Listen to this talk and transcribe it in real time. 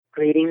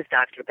Greetings,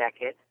 Dr.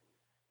 Beckett.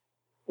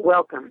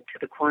 Welcome to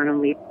the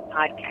Quantum Leap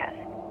podcast.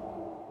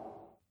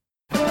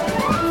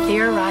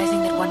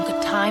 Theorizing that one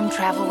could time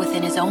travel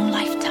within his own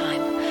lifetime,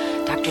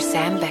 Dr.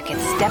 Sam Beckett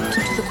stepped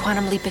into the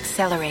Quantum Leap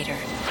accelerator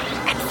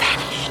and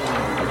vanished.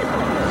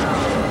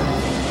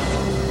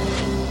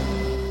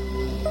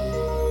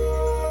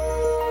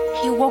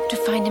 He awoke to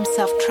find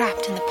himself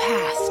trapped in the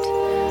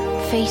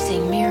past,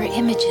 facing mirror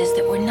images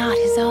that were not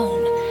his own,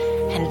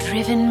 and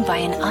driven by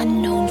an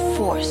unknown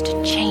force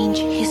to change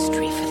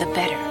history for the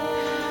better.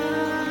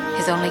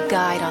 His only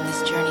guide on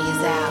this journey is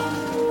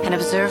Al, an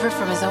observer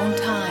from his own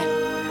time,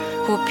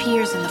 who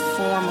appears in the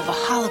form of a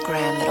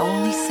hologram that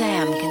only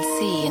Sam can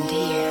see and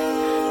hear.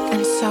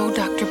 And so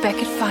Dr.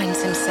 Beckett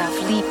finds himself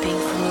leaping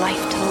from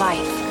life to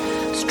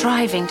life,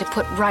 striving to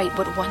put right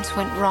what once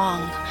went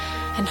wrong,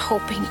 and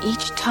hoping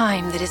each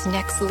time that his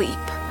next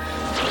leap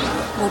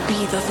will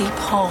be the leap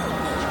home.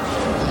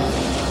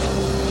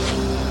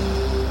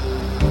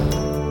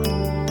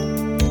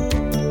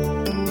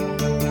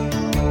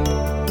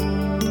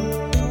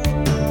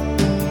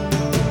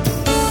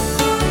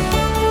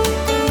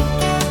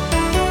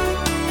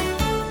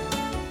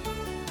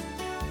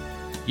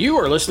 You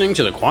are listening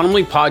to the Quantum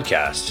Leap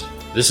Podcast.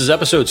 This is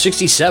episode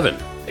 67,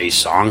 A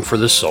Song for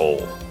the Soul.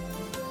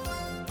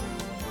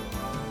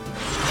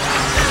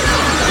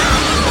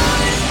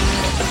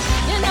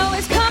 You know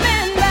it's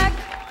coming back.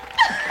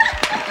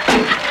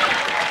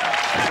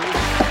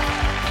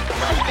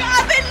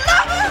 I've been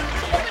loving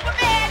with a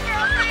bad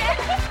girlfriend.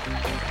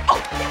 Oh,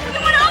 you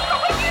went off the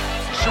weekend.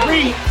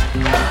 Sheree!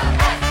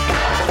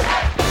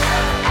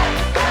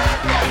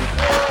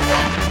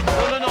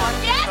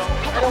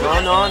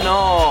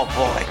 No,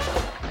 boy.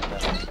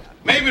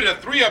 Maybe the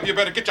three of you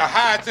better get your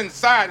hides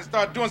inside and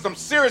start doing some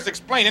serious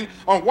explaining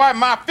on why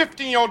my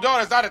 15-year-old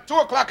daughter's out at 2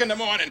 o'clock in the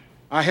morning.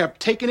 I have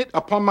taken it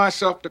upon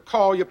myself to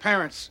call your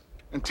parents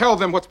and tell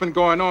them what's been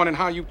going on and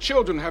how you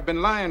children have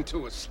been lying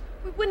to us.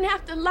 We wouldn't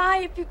have to lie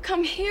if you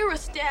come hear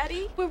us,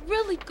 Daddy. We're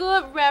really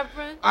good,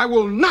 Reverend. I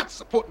will not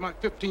support my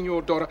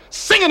 15-year-old daughter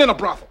singing in a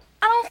brothel.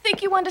 I don't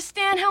think you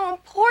understand how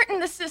important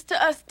this is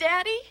to us,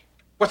 Daddy.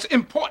 What's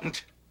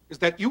important is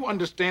that you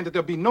understand that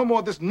there'll be no more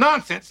of this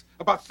nonsense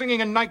about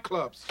singing in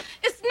nightclubs.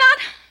 It's not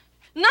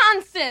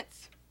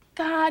nonsense.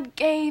 God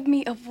gave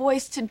me a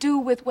voice to do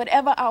with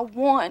whatever I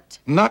want.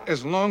 Not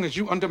as long as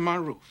you under my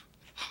roof.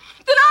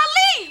 Then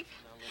I'll leave.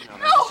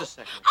 No, just a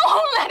second. I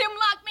won't let him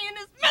lock me in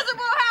this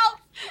miserable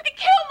house and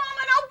kill Mama,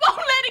 and I won't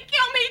let it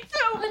kill me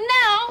too. But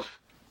now...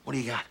 What do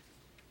you got?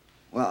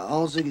 Well,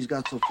 all Ziggy's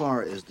got so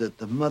far is that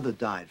the mother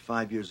died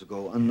 5 years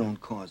ago, unknown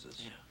causes.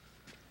 Yeah.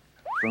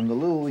 From the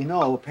little we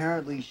know,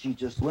 apparently she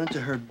just went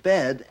to her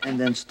bed and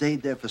then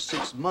stayed there for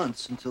 6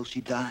 months until she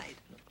died.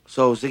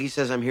 So Ziggy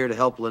says I'm here to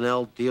help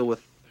Linnell deal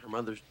with her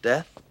mother's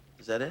death?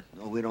 Is that it?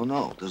 No, we don't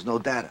know. There's no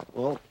data.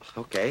 Well,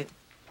 okay.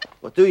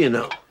 What do you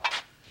know?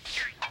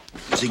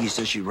 Ziggy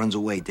says she runs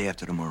away day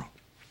after tomorrow.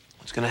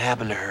 What's gonna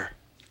happen to her?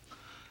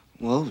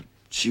 Well,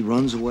 she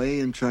runs away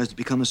and tries to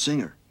become a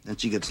singer. Then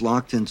she gets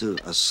locked into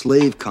a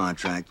slave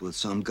contract with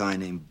some guy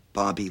named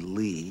Bobby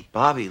Lee.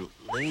 Bobby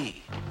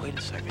Lee. Wait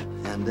a second.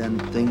 And then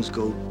things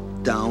go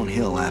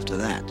downhill after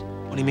that.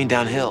 What do you mean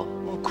downhill?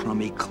 Well,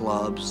 crummy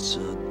clubs,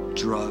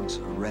 drugs,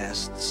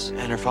 arrests.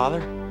 And her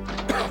father?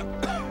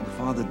 Her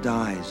father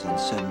dies in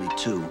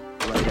 72,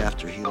 right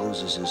after he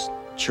loses his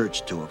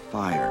church to a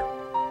fire.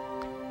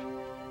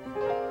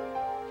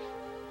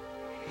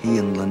 He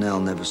and Linnell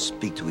never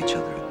speak to each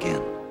other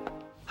again.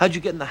 How'd you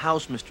get in the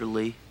house, Mr.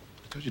 Lee?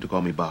 I told you to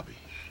call me Bobby.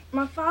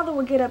 My father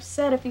will get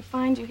upset if he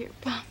finds you here,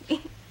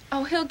 Bobby.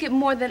 Oh, he'll get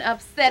more than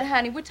upset,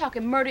 honey. We're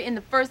talking murder in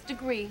the first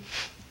degree.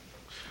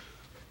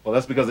 Well,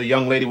 that's because a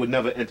young lady would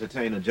never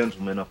entertain a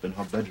gentleman up in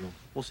her bedroom.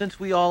 Well, since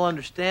we all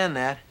understand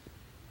that,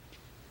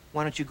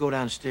 why don't you go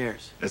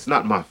downstairs? It's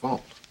not my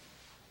fault.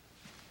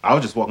 I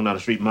was just walking down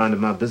the street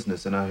minding my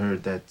business, and I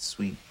heard that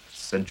sweet,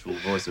 sensual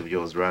voice of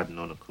yours riding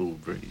on a cool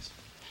breeze.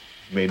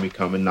 It made me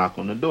come and knock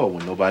on the door.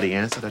 When nobody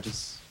answered, I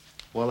just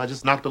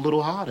knocked a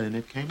little harder, and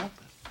it came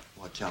open.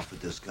 Watch out for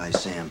this guy,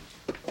 Sam.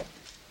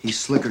 He's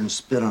slicker than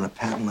spit on a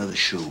patent leather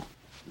shoe.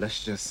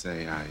 Let's just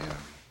say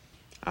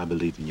I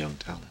believe in young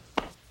talent.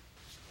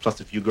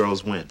 Plus, if you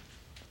girls win,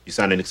 you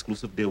sign an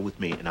exclusive deal with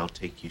me, and I'll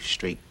take you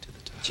straight to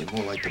the top. Jim,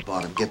 more like the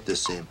bottom. Get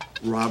this, Sam.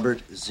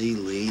 Robert Z.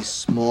 Lee,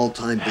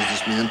 small-time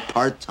businessman,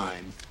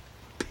 part-time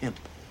pimp.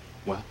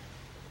 Well,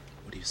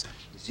 what do you say?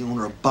 He's the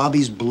owner of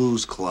Bobby's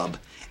Blues Club,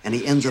 and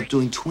he ends up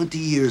doing 20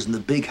 years in the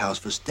big house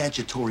for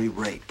statutory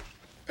rape.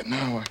 And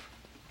now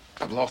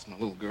I've lost my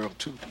little girl,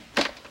 too.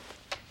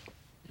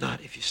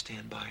 Not if you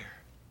stand by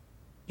her.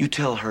 You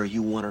tell her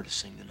you want her to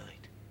sing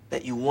tonight.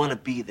 That you want to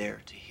be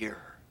there to hear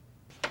her.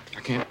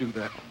 I can't do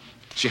that.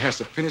 She has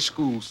to finish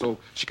school so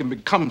she can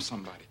become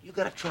somebody. You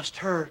gotta trust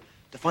her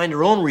to find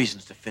her own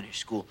reasons to finish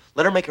school.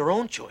 Let her make her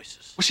own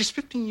choices. Well, she's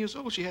 15 years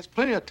old. She has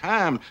plenty of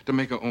time to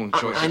make her own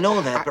choices. I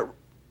know that, but...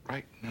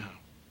 Right now,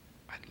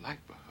 I'd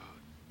like for her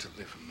to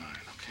live her mind,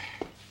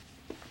 okay?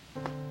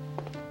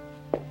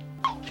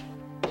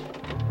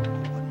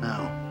 But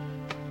now,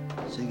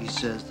 Ziggy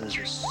says there's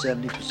a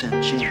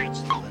 70%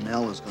 chance that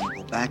Linnell is going to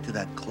go back to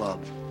that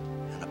club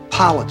and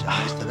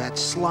apologize to that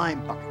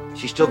slime bucket.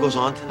 She still goes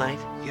on tonight?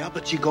 Yeah,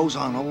 but she goes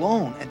on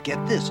alone. And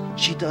get this,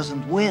 she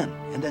doesn't win.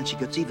 And then she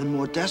gets even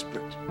more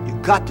desperate. You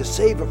got to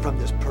save her from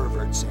this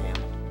pervert, Sam.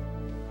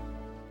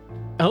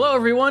 Hello,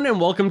 everyone,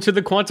 and welcome to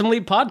the Quantum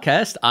Leap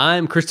Podcast.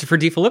 I'm Christopher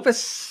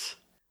DeFilippis.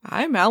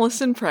 I'm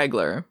Allison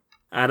Pregler.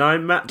 And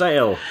I'm Matt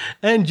Dale.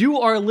 And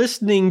you are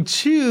listening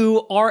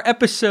to our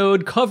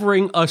episode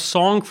covering A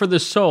Song for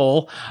the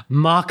Soul,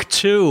 Mach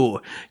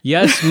 2.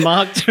 Yes,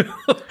 Mach 2.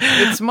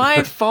 It's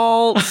my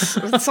fault.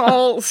 It's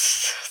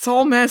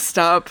all messed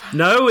up.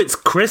 No, it's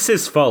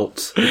Chris's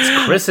fault.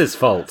 It's Chris's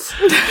fault.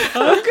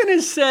 I'm going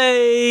to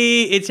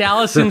say it's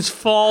Allison's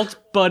fault,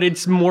 but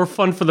it's more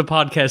fun for the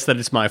podcast that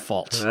it's my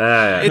fault.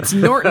 It's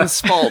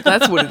Norton's fault.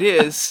 That's what it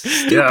is.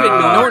 Stupid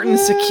Norton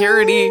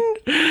security.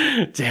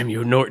 Damn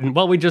you, Norton.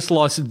 Well, we just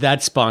lost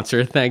that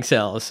sponsor. Thanks,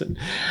 Allison.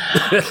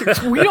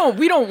 We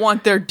don't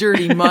want their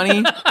dirty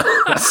money.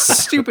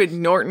 Stupid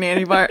Norton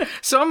antivirus.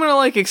 So I'm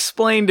going to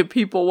explain to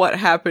people what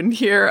happened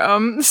here.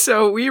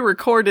 So we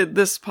recorded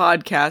this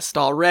podcast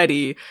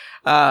already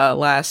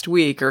last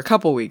week or a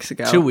couple weeks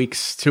ago. 2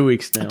 weeks. 2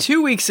 weeks now.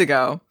 2 weeks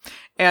ago.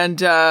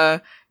 And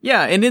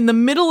and in the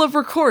middle of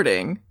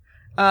recording,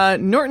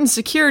 Norton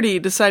Security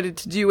decided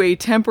to do a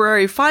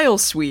temporary file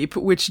sweep,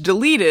 which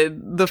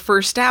deleted the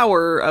first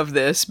hour of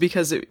this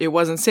because it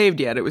wasn't saved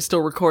yet. It was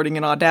still recording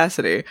in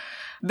Audacity.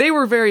 They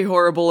were very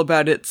horrible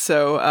about it,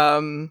 so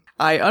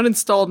I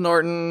uninstalled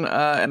Norton,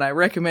 and I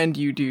recommend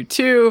you do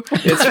too.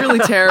 It's really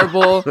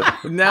terrible.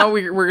 Now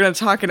we're going to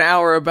talk an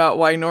hour about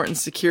why Norton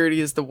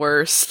Security is the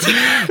worst.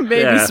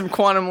 Maybe some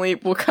Quantum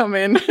Leap will come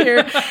in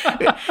here.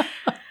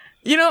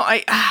 You know,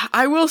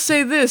 I will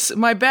say this,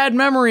 my bad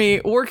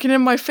memory working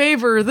in my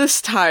favor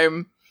this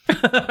time.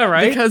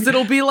 Right? Because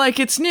it'll be like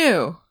it's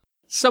new.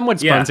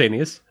 Somewhat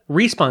spontaneous.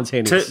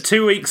 Re-spontaneous.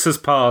 2 weeks has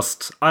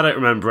passed. I don't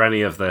remember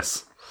any of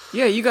this.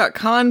 Yeah, you got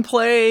con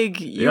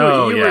plague. You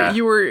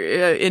were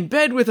in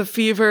bed with a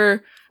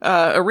fever,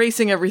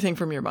 erasing everything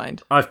from your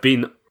mind. I've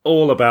been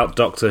all about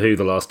Doctor Who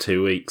the last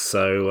 2 weeks,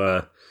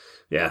 so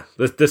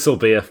this will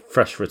be a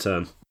fresh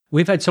return.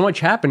 We've had so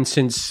much happen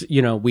since,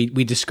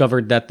 we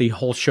discovered that the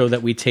whole show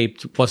that we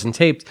taped wasn't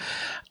taped.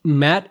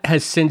 Matt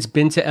has since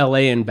been to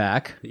LA and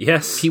back.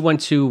 Yes. He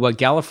went to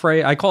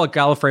Gallifrey. I call it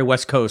Gallifrey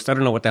West Coast. I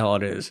don't know what the hell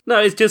it is. No,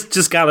 it's just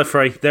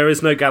Gallifrey. There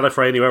is no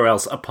Gallifrey anywhere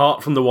else,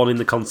 apart from the one in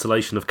the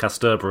constellation of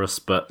Castorberus,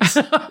 but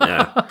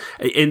yeah.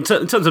 In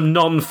terms of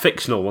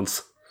non-fictional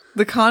ones.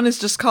 The con is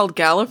just called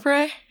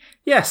Gallifrey?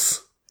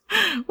 Yes.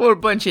 What a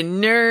bunch of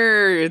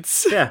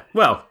nerds. Yeah,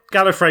 well,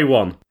 Gallifrey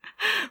 1.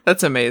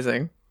 That's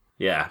amazing.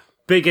 Yeah,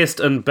 biggest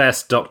and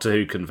best Doctor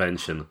Who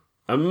convention.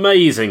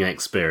 Amazing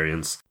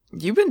experience.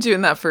 You've been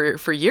doing that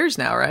for years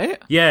now, right?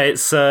 Yeah,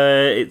 it's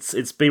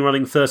been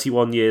running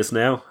 31 years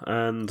now,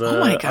 and oh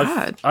my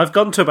god, I've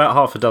gone to about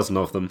half a dozen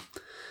of them.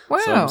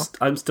 Wow, so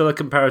I'm still a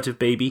comparative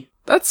baby.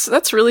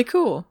 That's really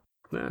cool.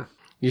 Yeah,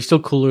 you're still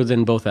cooler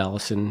than both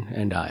Allison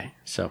and I.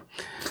 So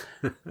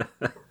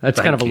that's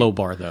kind of a low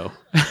bar, though.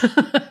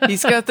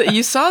 He's got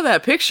you saw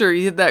that picture.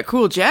 He had that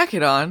cool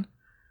jacket on.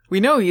 We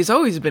know he's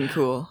always been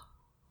cool.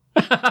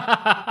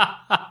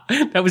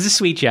 That was a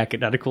sweet jacket,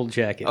 not a cool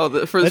jacket.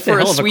 Oh, for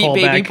a sweet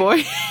baby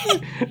boy?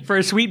 For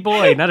a sweet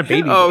boy, not a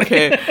baby boy. Oh,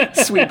 okay,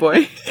 sweet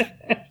boy.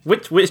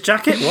 Which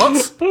jacket?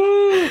 What?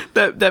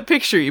 that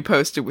picture you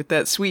posted with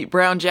that sweet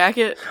brown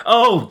jacket.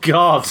 Oh,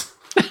 God.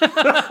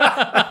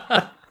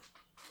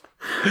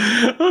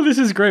 Oh, this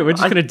is great. We're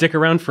just going to dick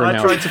around for an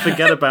hour. I tried to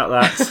forget about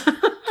that.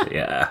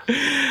 Yeah.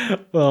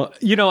 Well,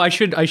 I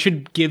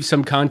should give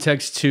some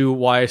context to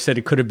why I said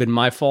it could have been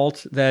my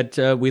fault that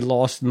we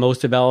lost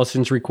most of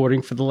Allison's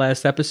recording for the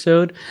last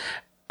episode.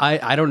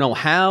 I don't know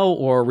how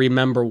or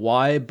remember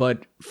why,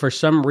 but for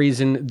some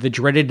reason, the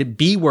dreaded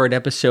B-word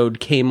episode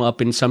came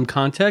up in some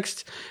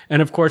context.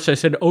 And of course, I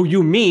said, "Oh,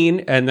 you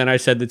mean?" And then I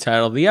said the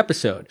title of the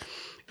episode.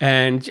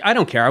 And I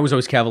don't care. I was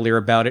always cavalier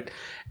about it.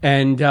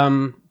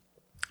 And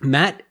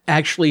Matt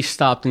actually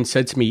stopped and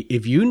said to me,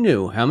 "If you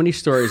knew how many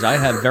stories I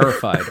have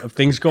verified of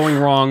things going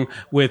wrong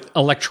with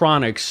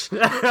electronics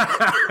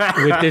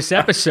with this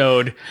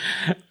episode,"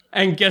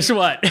 and guess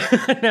what?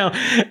 Now,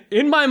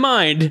 in my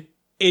mind,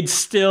 it's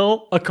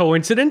still a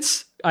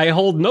coincidence. I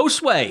hold no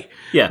sway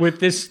with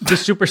this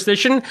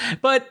superstition,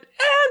 but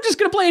I'm just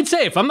going to play it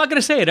safe. I'm not going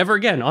to say it ever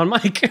again on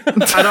mic.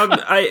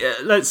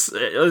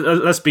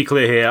 Let's be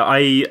clear here.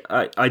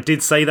 I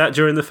did say that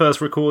during the first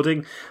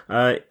recording.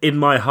 In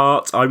my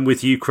heart, I'm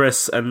with you,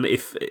 Chris. And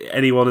if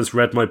anyone has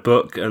read my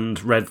book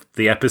and read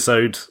the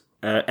episode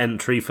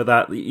entry for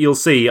that, you'll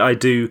see I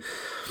do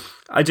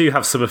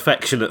have some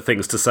affectionate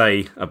things to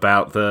say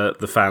about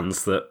the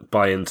fans that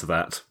buy into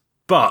that.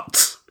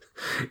 But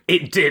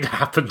it did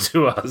happen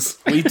to us.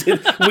 We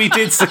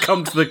did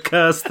succumb to the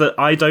curse that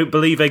I don't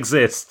believe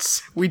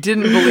exists. We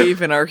didn't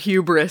believe, and our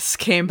hubris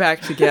came back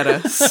to get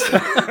us.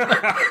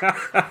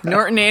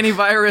 Norton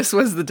antivirus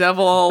was the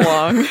devil all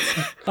along.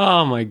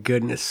 Oh my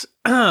goodness.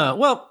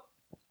 Well,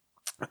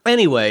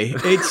 Anyway,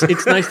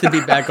 it's nice to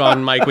be back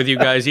on mic with you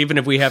guys, even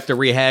if we have to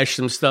rehash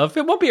some stuff.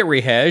 It won't be a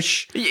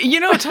rehash.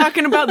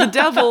 Talking about the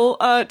devil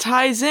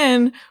ties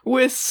in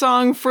with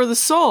Song for the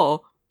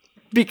Soul.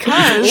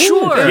 Because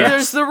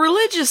there's the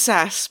religious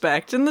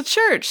aspect in the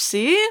church,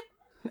 see?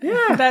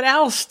 Yeah, that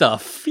Al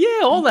stuff.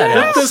 Yeah, all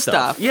that Al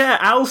stuff. Yeah,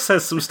 Al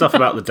says some stuff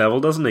about the devil,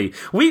 doesn't he?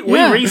 We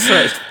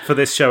researched for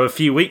this show a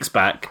few weeks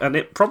back, and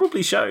it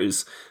probably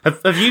shows.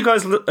 Have you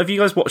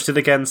guys watched it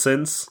again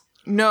since?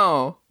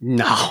 No.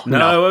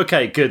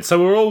 Okay, good.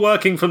 So we're all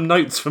working from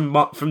notes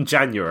from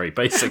January,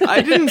 basically.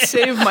 I didn't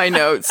save my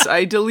notes.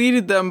 I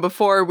deleted them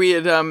before we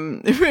had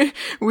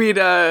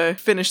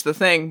finished the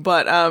thing,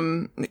 but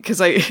because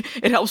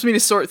it helps me to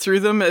sort through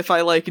them if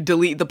I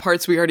delete the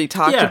parts we already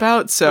talked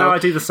about. So I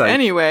do the same.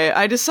 Anyway,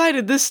 I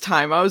decided this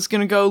time I was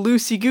going to go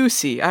loosey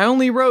goosey. I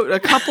only wrote a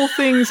couple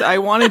things I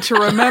wanted to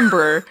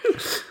remember,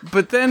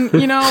 but then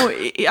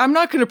I'm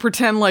not going to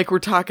pretend like we're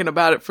talking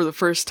about it for the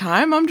first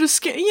time. I'm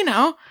just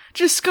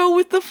just go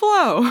with the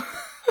flow.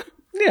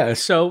 Yeah,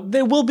 so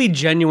there will be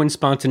genuine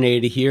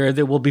spontaneity here.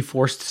 There will be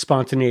forced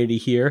spontaneity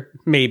here.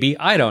 Maybe.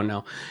 I don't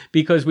know.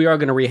 Because we are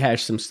going to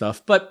rehash some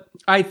stuff. But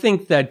I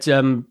think that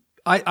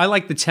I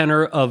like the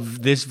tenor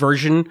of this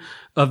version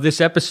of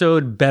this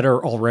episode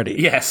better already.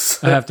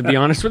 Yes. I have to be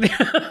honest with you.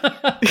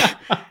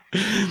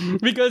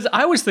 Because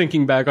I was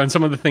thinking back on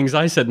some of the things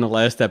I said in the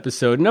last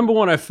episode. Number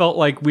one, I felt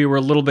like we were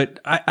a little bit...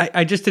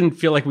 I just didn't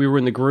feel like we were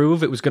in the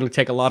groove. It was going to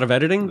take a lot of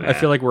editing. Yeah. I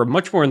feel like we're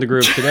much more in the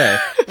groove today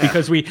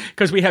because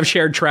we have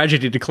shared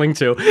tragedy to cling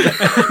to.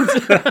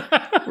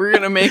 We're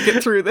going to make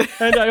it through this.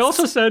 And I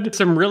also said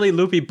some really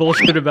loopy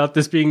bullshit about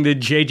this being the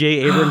J.J.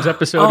 Abrams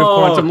episode of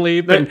Quantum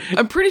Leap. And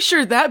I'm pretty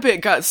sure that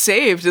bit got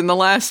saved in the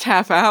last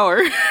half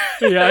hour.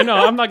 Yeah, I know.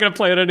 I'm not going to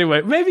play it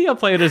anyway. Maybe I'll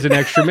play it as an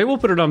extra. Maybe we'll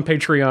put it on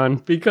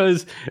Patreon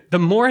because the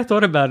more I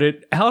thought about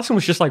it, Allison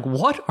was just like,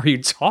 what are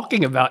you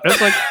talking about? And I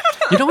was like,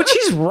 you know what?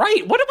 She's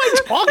right. What am I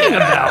talking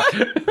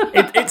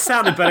about? It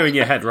sounded better in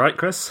your head, right,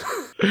 Chris?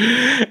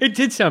 It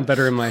did sound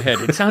better in my head.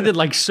 It sounded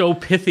like so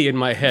pithy in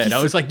my head.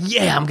 I was like,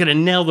 yeah, I'm going to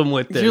nail them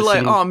with this. You're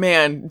like, oh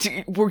man,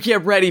 we're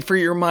get ready for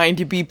your mind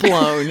to be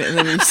blown. And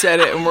then you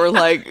said it and we're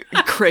like,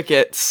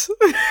 crickets.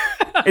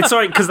 It's all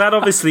right, because that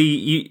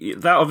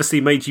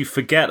obviously made you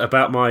forget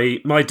about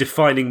my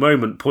defining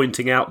moment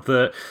pointing out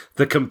the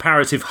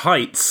comparative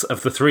heights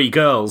of the three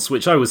girls,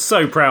 which I was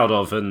so proud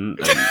of, and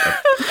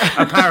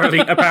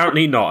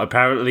apparently not.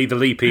 Apparently the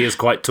Leapy is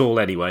quite tall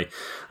anyway.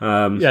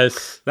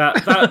 Yes.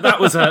 That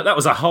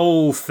was a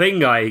whole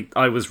thing I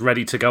was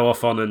ready to go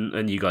off on,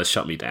 and you guys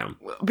shut me down.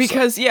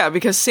 Because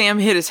Sam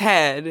hit his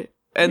head,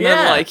 and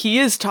then he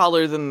is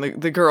taller than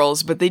the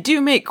girls, but they do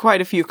make quite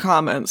a few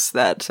comments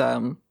that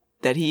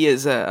he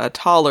is a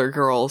taller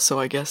girl, so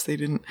I guess they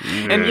didn't.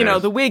 Yeah.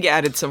 And, the wig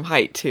added some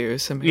height, too.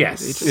 So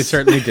yes, it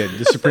certainly did.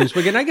 The Supremes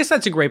wig. And I guess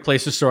that's a great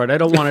place to start. I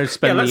don't want to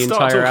spend the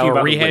entire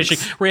hour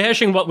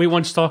rehashing what we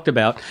once talked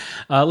about.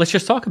 Let's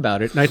just talk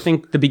about it. And I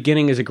think the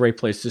beginning is a great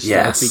place to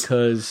start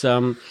because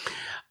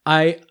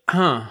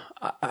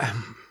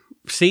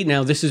see,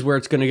 now this is where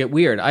it's going to get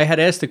weird. I had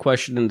asked the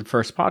question in the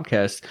first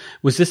podcast,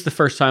 was this the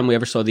first time we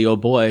ever saw the oh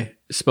boy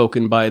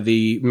spoken by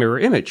the mirror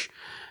image?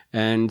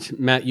 And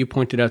Matt, you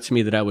pointed out to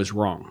me that I was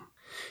wrong.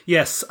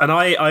 Yes, and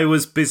I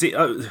was busy.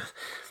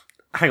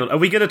 Hang on, are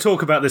we going to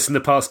talk about this in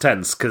the past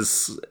tense?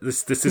 Because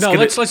this is no.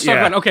 Let's talk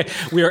about it. Okay,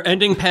 we are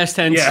ending past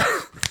tense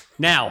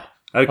now.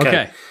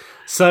 Okay.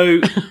 So,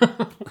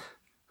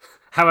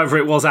 however,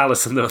 it was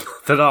Allison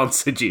that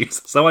answered you.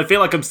 So I feel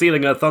like I'm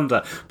stealing her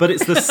thunder. But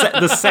it's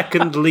the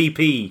second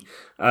Leapy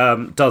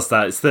does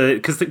that. It's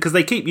because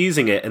they keep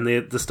using it in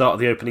the start of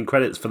the opening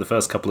credits for the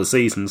first couple of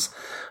seasons.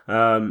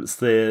 It's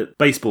the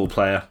baseball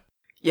player.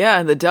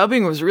 Yeah, the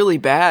dubbing was really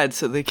bad,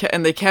 so they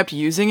kept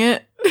using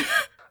it.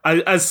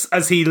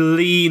 As he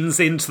leans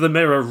into the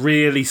mirror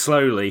really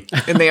slowly.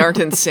 And they aren't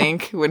in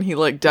sync when he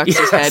ducks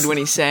his head when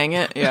he sang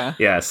it. Yeah.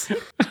 Yes.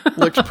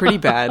 Looked pretty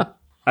bad.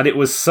 And it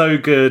was so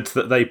good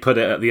that they put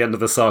it at the end of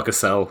the Saga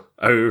cell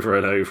over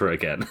and over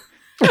again.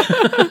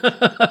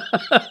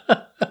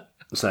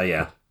 So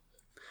yeah.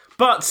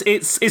 But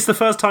it's the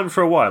first time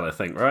for a while, I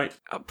think, right?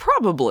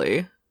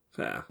 Probably.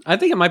 Yeah. I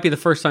think it might be the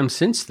first time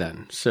since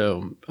then.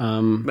 So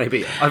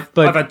maybe I've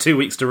had 2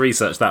 weeks to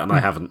research that, and I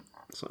haven't.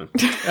 So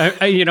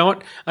you know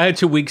what? I had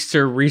 2 weeks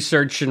to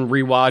research and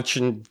rewatch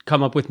and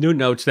come up with new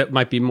notes that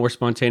might be more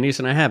spontaneous,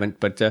 and I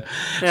haven't. But so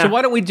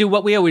why don't we do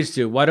what we always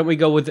do? Why don't we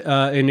go with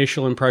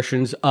initial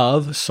impressions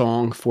of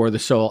Song for the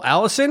Soul?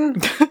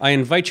 Allison, I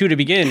invite you to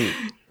begin.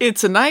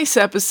 It's a nice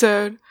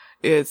episode.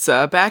 It's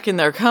back in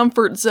their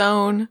comfort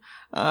zone.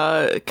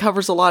 It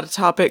covers a lot of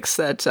topics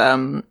that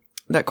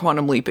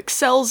Quantum Leap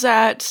excels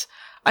at.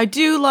 I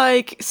do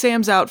like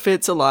Sam's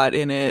outfits a lot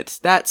in it.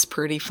 That's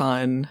pretty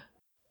fun.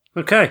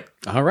 Okay.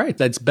 All right.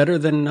 That's better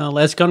than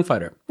Last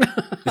Gunfighter.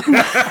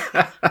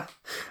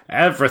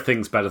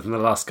 Everything's better than the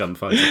Last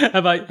Gunfighter.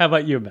 How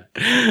about you, Matt?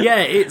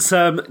 Yeah, it's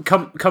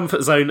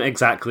comfort zone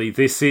exactly.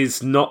 This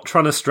is not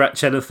trying to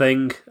stretch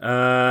anything.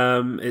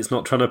 It's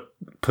not trying to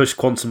push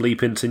Quantum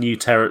Leap into new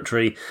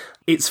territory.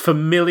 It's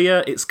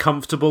familiar, it's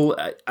comfortable,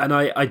 and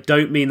I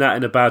don't mean that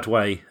in a bad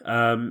way.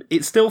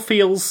 It still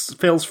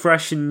feels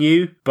fresh and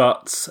new,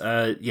 but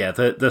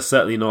they're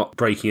certainly not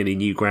breaking any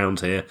new ground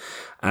here.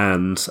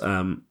 And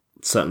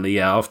certainly,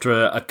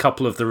 after a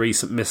couple of the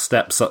recent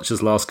missteps, such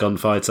as Last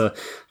Gunfighter,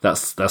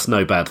 that's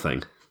no bad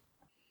thing.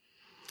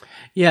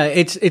 Yeah,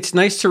 it's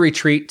nice to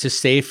retreat to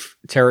safe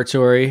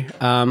territory.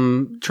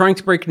 Trying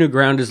to break new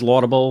ground is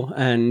laudable,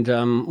 and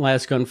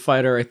Last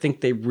Gunfighter, I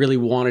think they really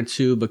wanted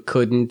to but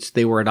couldn't.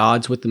 They were at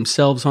odds with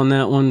themselves on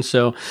that one,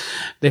 so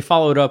they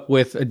followed up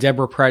with a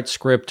Deborah Pratt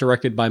script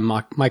directed by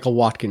Michael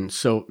Watkins.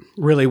 So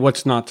really,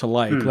 what's not to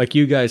like? Like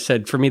you guys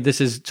said, for me, this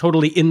is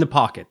totally in the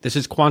pocket. This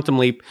is Quantum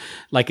Leap,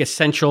 like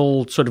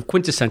essential, sort of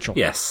quintessential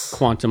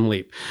Quantum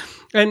Leap.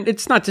 And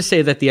it's not to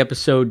say that the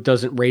episode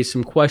doesn't raise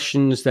some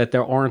questions, that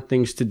there aren't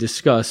things to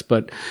discuss,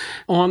 but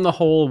on the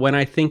whole, when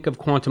I think of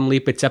Quantum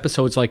Leap, it's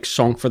episodes like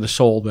Song for the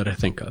Soul that I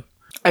think of.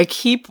 I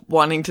keep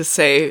wanting to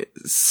say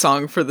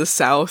Song for the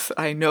South.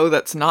 I know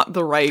that's not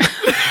the right...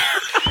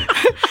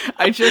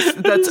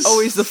 that's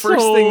always the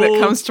first thing that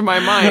comes to my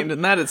mind,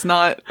 and that is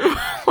not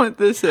what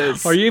this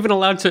is. Are you even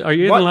allowed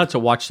to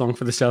watch Song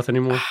for the South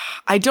anymore?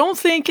 I don't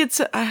think it's...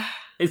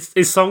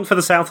 Is Song for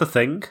the South a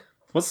thing?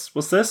 What's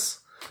this?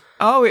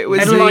 Oh, it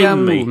was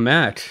Enlighten me.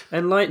 Matt.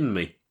 Enlighten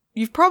me.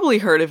 You've probably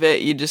heard of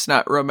it, you're just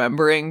not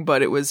remembering,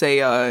 but it was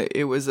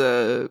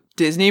a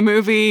Disney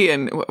movie,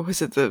 and what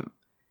was it, the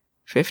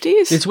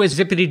 50s? It's where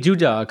Zippity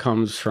Doodah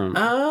comes from.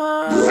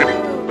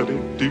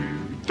 Zippity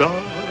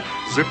Doodah,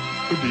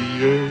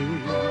 zippity-yay.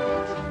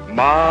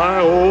 My,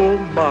 oh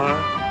my,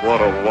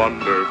 what a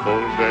wonderful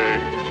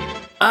day.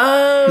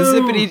 The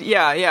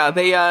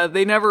Zippity,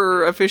 they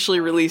never officially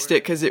released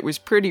it because it was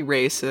pretty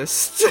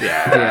racist.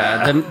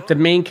 The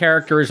main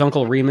character is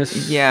Uncle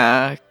Remus.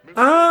 Yeah.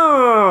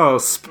 Oh,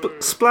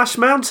 Splash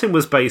Mountain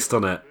was based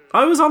on it.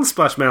 I was on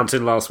Splash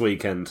Mountain last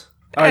weekend.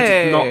 I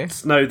did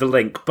not know the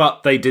link,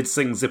 but they did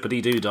sing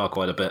Zippity Doodah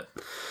quite a bit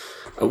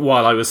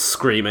while I was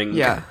screaming.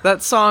 Yeah,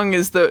 that song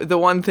is the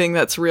one thing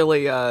that's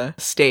really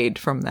stayed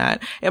from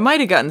that. It might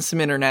have gotten some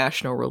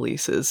international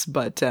releases,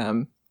 but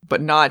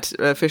not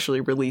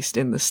officially released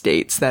in the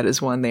States. That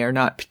is one they are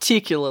not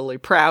particularly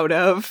proud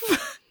of.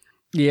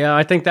 Yeah,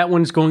 I think that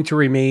one's going to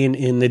remain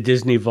in the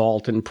Disney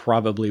vault, and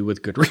probably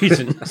with good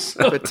reasons.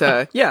 But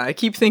I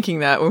keep thinking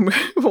that when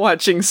we're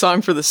watching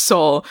Song for the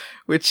Soul,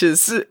 which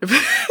is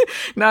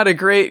not a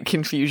great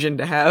confusion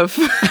to have.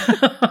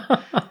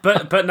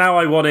 But now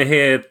I want to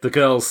hear the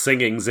girls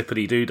singing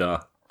Zippity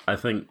Doodah. I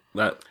think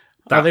that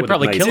they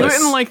probably kill us.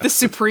 Do it in like the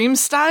Supreme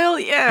style?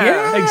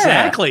 Yeah,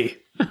 exactly.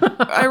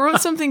 I wrote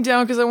something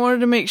down because I wanted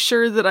to make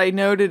sure that I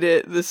noted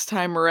it this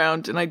time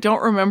around, and I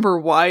don't remember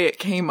why it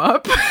came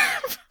up.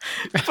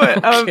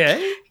 But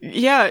okay.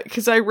 Yeah,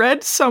 because I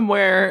read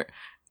somewhere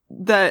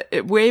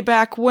that way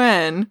back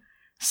when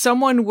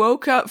someone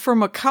woke up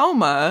from a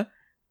coma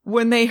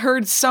when they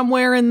heard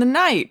 "Somewhere in the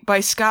Night"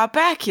 by Scott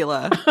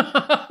Bakula.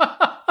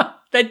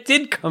 That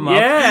did come up.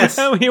 Yes.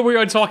 Here we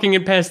are talking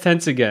in past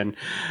tense again.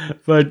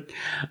 But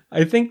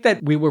I think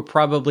that we were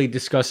probably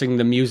discussing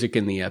the music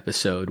in the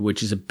episode,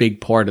 which is a big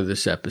part of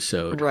this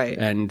episode. Right.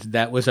 And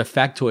that was a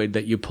factoid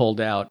that you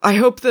pulled out. I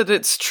hope that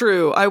it's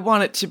true. I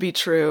want it to be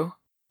true.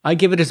 I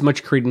give it as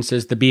much credence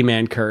as the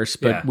B-Man curse,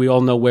 but we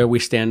all know where we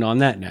stand on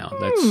that now.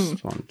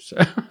 That's fun.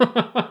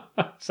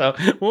 So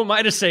who am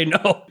I to say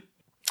no?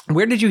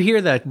 Where did you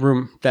hear that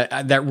rumor?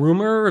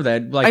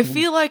 I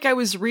feel like I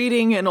was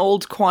reading an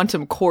old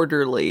Quantum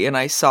Quarterly, and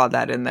I saw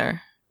that in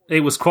there.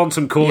 It was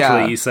Quantum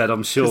Quarterly, you said,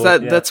 I'm sure.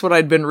 That's what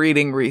I'd been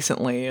reading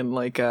recently, and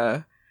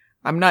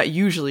I'm not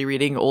usually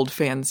reading old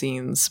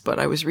fanzines, but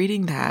I was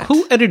reading that.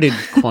 Who edited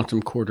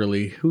Quantum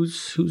Quarterly?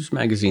 Whose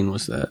magazine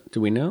was that? Do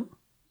we know?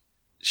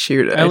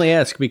 Shoot, I only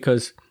ask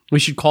because we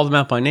should call them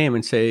out by name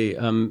and say,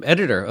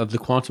 editor of the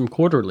Quantum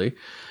Quarterly.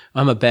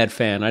 I'm a bad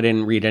fan. I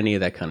didn't read any of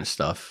that kind of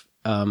stuff.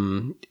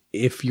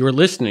 If you're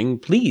listening,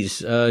 please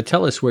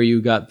tell us where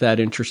you got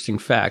that interesting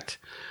fact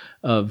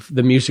of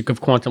the music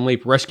of Quantum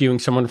Leap rescuing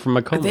someone from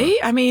a coma.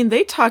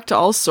 They talked to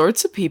all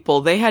sorts of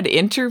people. They had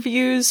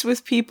interviews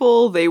with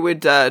people. They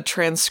would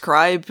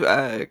transcribe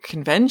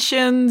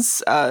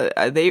conventions.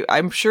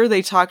 I'm sure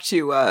they talked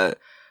to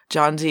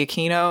John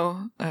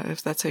Giacchino,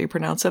 if that's how you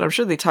pronounce it. I'm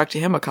sure they talked to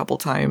him a couple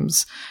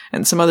times,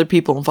 and some other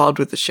people involved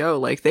with the show.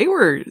 Like they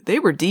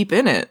were deep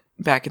in it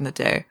back in the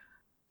day.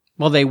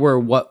 Well, they were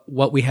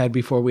what we had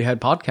before we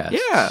had podcasts.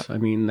 Yeah. I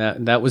mean,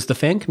 that was the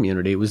fan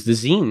community. It was the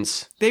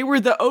zines. They were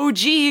the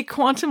OG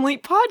Quantum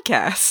Leap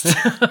podcast.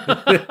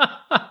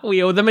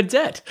 We owe them a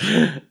debt.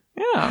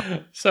 Yeah.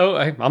 So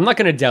I'm not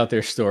going to doubt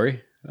their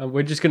story.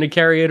 We're just going to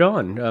carry it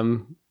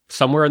on.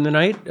 somewhere in the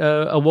night,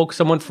 awoke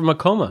someone from a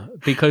coma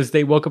because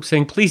they woke up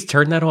saying, please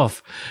turn that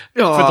off.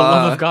 For the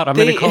love of God, I'm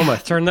in a coma.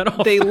 Turn that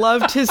off. They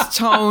loved his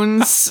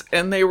tones,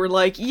 and they were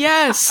like,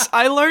 yes,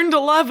 I learned to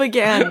love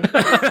again.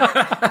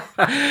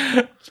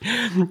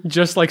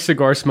 Just like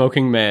cigar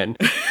smoking man.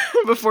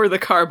 Before the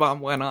car bomb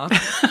went off.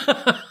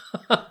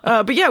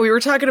 But yeah, we were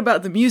talking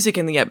about the music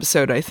in the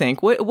episode, I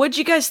think. What'd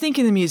you guys think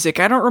of the music?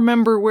 I don't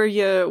remember where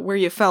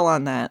you fell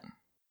on that.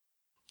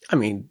 I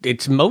mean,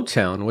 it's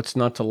Motown. What's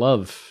not to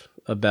love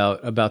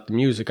about the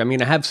music? I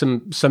mean, I have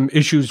some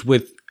issues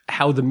with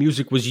how the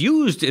music was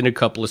used in a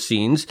couple of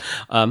scenes.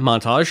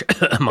 Montage.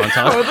 The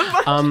montage.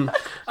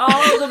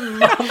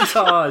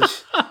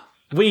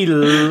 We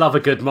love a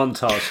good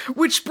montage.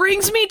 Which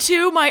brings me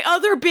to my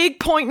other big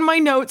point in my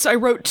notes. I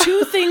wrote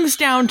 2 things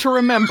down to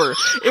remember.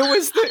 It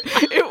was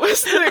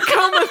the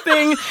coma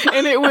thing,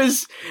 and it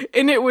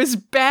was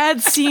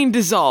bad scene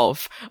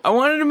dissolve. I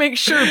wanted to make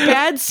sure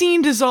bad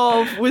scene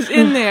dissolve was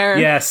in there.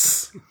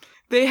 Yes.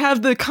 They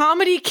have the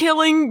comedy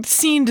killing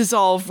scene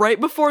dissolve right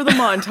before the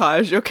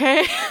montage,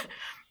 okay?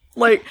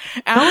 Like,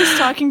 Alice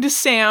talking to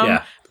Sam,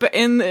 but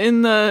in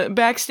the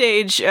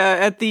backstage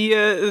at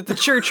the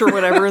church or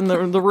whatever in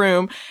the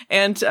room,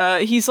 and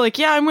he's like,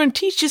 "Yeah, I'm going to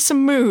teach you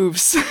some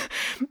moves.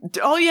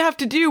 All you have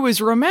to do is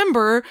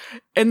remember,"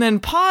 and then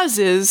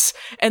pauses,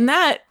 and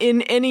that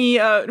in any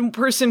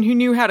person who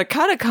knew how to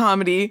cut a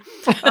comedy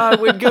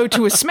would go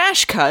to a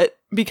smash cut.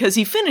 Because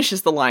he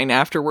finishes the line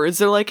afterwards.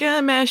 They're like,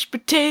 mashed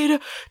potato,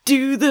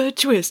 do the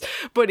twist.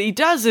 But he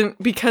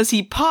doesn't because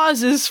he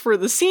pauses for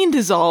the scene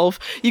dissolve.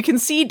 You can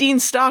see Dean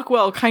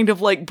Stockwell kind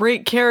of like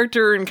break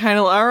character and kind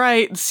of, all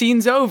right,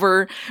 scene's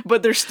over,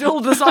 but they're still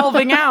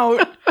dissolving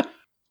out.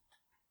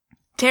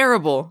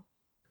 Terrible.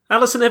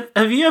 Alison,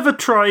 have you ever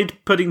tried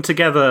putting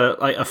together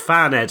like a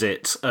fan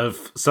edit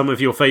of some of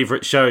your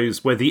favourite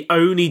shows where the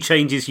only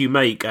changes you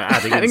make are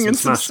adding in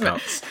some smash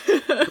cuts?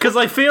 Because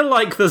I feel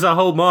like there's a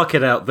whole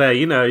market out there,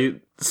 you know,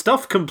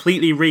 stuff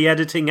completely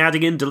re-editing,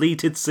 adding in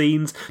deleted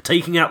scenes,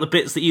 taking out the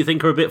bits that you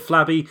think are a bit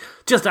flabby.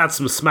 Just add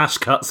some smash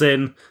cuts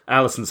in.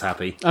 Alison's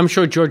happy. I'm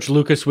sure George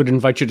Lucas would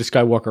invite you to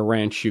Skywalker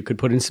Ranch. You could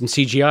put in some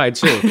CGI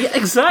too. Yeah,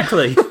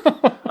 exactly.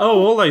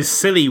 Oh, all those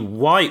silly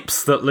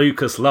wipes that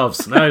Lucas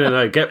loves.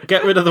 No.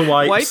 Get rid of the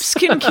wipes. Wipes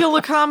can kill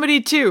a comedy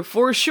too,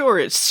 for sure.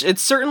 It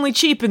certainly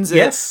cheapens it.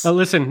 Yes.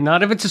 Listen,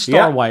 not if it's a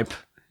star wipe.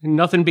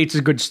 Nothing beats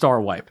a good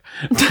star wipe.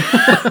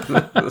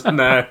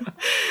 No.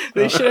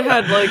 They should have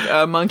had like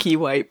a monkey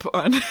wipe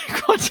on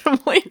Quantum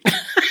Leap.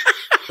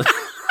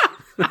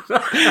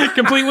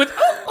 Complete with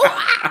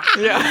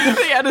yeah,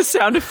 they had a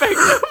sound effect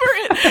over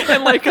it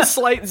and like a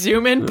slight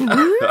zoom in.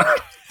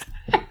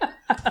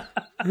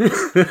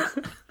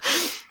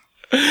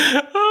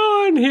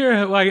 Oh, and here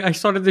I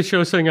started the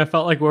show saying I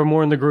felt like we're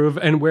more in the groove,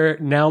 and we're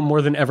now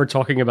more than ever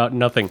talking about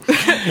nothing.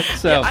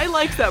 So yeah, I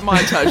like that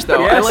montage though.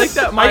 Yes. I like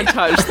that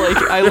montage.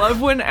 Like, I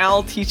love when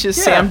Al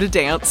teaches Sam to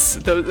dance.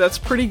 That's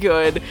pretty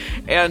good.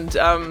 And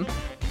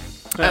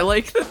I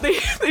like that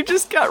they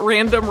just got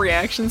random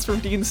reactions from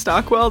Dean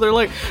Stockwell. They're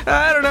like,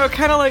 I don't know,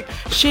 kind of like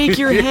shake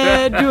your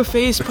head, do a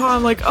face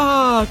palm, like,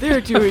 oh,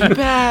 they're doing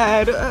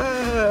bad.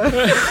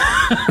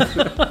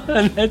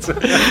 And that's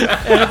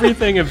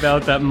everything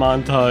about that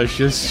montage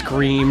just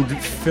screamed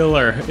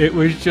filler. It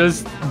was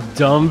just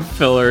dumb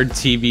filler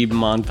TV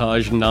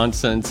montage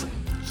nonsense.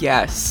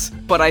 Yes,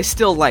 but I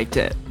still liked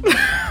it.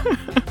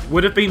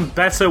 Would have been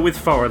better with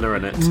Foreigner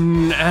in it.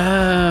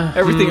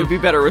 Everything would be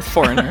better with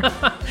Foreigner.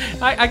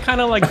 I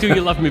kind of like Do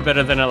You Love Me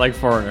better than I like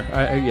Foreigner.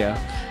 Yeah.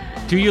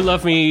 Do You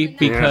Love Me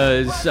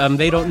because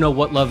they don't know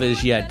what love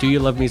is yet. Do You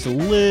Love Me is a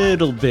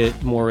little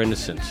bit more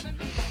innocent.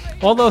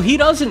 Although he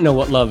doesn't know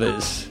what love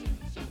is.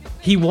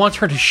 He wants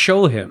her to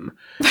show him.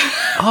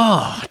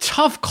 Oh,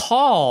 tough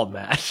call,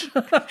 Matt.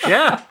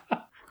 Yeah,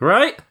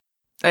 right?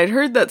 I'd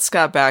heard that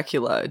Scott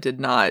Bakula did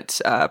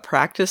not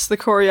practice the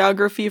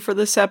choreography for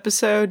this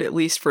episode, at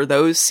least for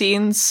those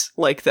scenes.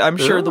 Like, I'm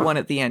sure the one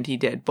at the end he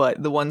did,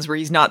 but the ones where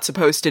he's not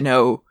supposed to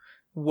know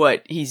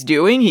what he's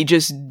doing, he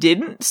just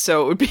didn't,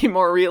 so it would be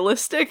more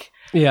realistic.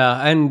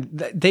 Yeah, and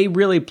they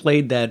really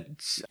played that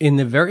in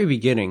the very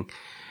beginning.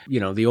 You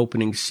know, the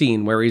opening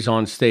scene where he's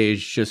on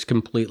stage just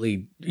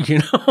completely,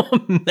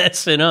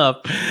 messing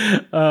up.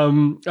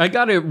 I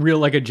got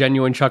a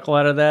genuine chuckle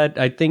out of that.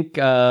 I think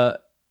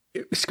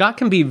Scott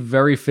can be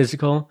very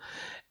physical,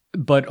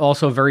 but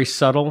also very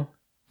subtle.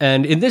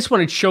 And in this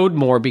one, it showed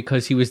more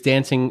because he was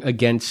dancing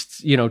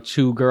against,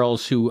 two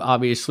girls who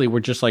obviously were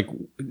just like,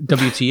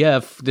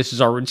 WTF, this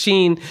is our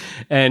routine.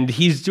 And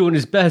he's doing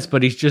his best,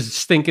 but he's just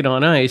stinking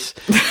on ice.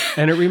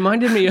 And it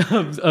reminded me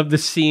of the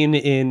scene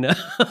in,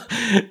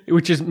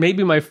 which is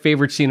maybe my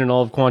favorite scene in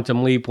all of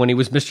Quantum Leap, when he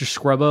was Mr.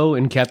 Scrubbo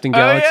in Captain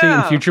Galaxy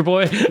and Future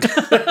Boy.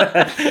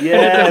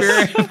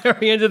 Yes. At the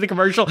very end of the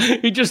commercial,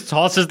 he just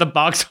tosses the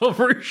box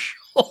over his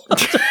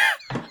shoulder.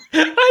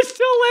 I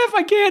still laugh.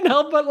 I can't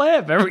help but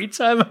laugh every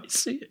time I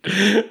see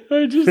it.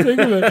 I just think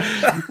of it.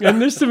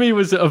 And this to me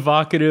was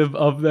evocative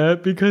of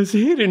that because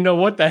he didn't know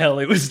what the hell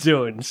he was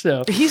doing.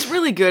 So he's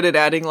really good at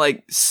adding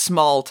like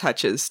small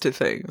touches to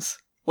things.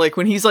 Like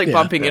when he's like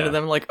bumping into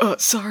them, like, oh,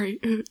 sorry.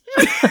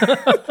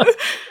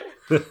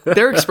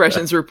 Their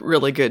expressions were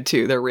really good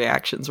too. Their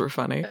reactions were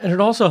funny. And it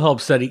also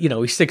helps that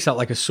he sticks out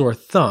like a sore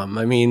thumb.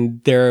 I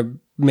mean, they're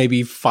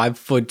maybe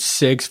 5'6",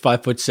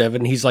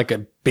 5'7". He's like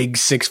a big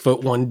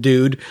 6'1"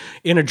 dude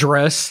in a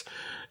dress.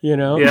 Yeah.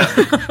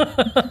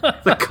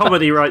 The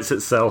comedy writes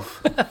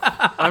itself.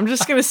 I'm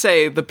just going to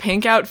say the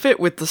pink outfit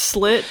with the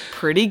slit,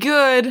 pretty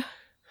good.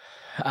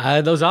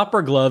 Those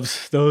opera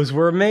gloves, those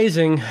were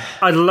amazing.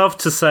 I'd love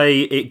to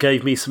say it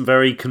gave me some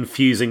very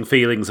confusing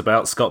feelings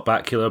about Scott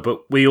Bakula,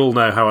 but we all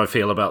know how I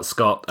feel about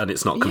Scott, and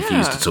it's not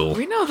confused at all.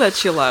 We know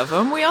that you love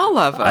him. We all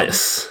love him.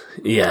 Yes.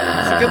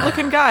 Yeah. He's a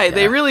good-looking guy. Yeah.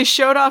 They really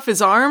showed off his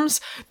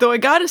arms, though I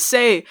gotta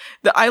say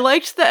that I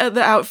liked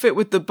the outfit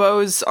with the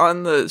bows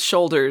on the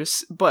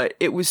shoulders, but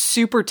it was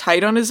super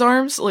tight on his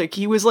arms. Like,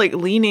 he was, like,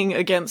 leaning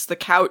against the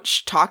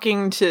couch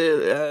talking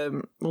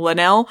to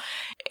Linnell,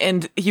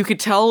 and you could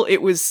tell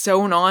it was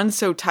sewn on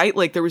so tight,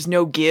 like there was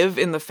no give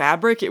in the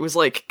fabric. It was,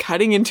 like,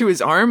 cutting into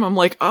his arm. I'm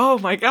like, oh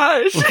my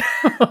gosh.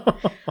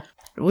 It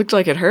looked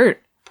like it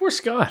hurt. Poor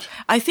Scott.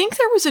 I think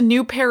there was a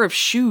new pair of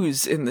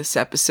shoes in this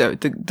episode,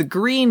 the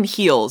green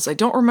heels. I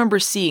don't remember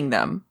seeing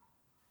them.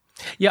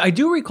 Yeah, I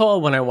do recall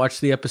when I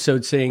watched the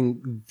episode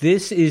saying,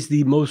 this is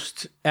the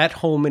most at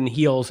home in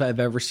heels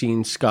I've ever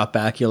seen Scott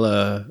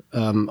Bakula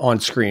on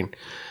screen.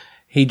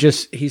 He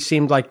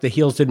seemed like the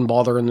heels didn't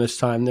bother him this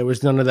time. There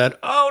was none of that,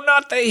 oh,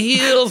 not the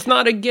heels,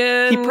 not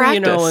again. He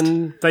practiced.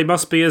 And they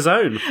must be his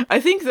own.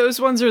 I think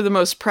those ones are the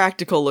most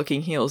practical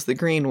looking heels, the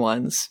green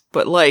ones.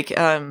 But like,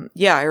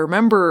 I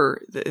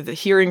remember the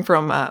hearing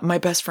from my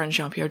best friend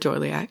Jean-Pierre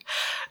Dorliac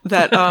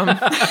that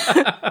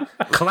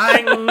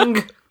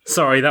Clang!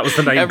 Sorry, that was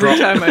the name Every drop.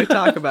 time I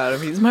talk about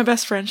him, he's my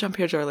best friend,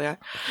 Jean-Pierre Dorliac.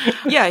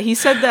 Yeah, he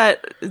said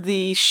that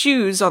the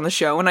shoes on the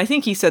show, and I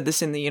think he said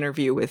this in the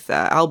interview with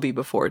Albie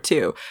before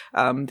too,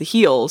 the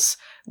heels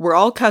were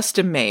all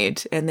custom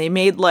made, and they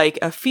made like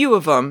a few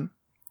of them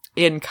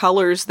in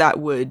colors that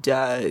would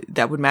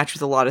match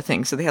with a lot of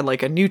things. So they had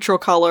like a neutral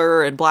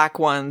color and black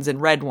ones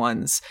and red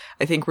ones,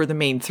 I think were the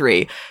main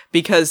three,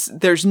 because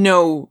there's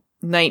no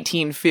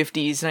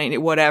 1950s,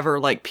 whatever,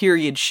 like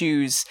period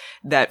shoes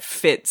that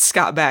fit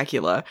Scott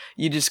Bakula.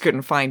 You just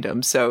couldn't find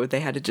them. So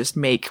they had to just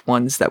make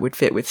ones that would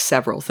fit with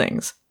several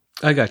things.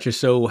 I got you.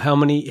 So how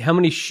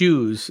many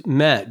shoes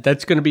met?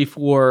 That's going to be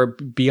for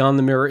Beyond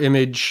the Mirror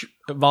Image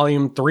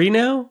Volume 3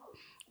 now?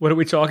 What are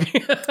we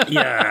talking?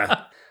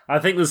 Yeah. I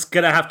think there's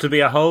going to have to be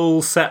a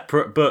whole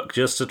separate book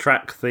just to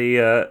track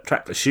the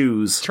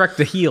shoes. Track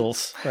the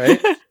heels,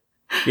 right?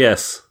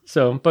 Yes.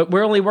 So, but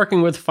we're only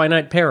working with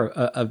finite pair,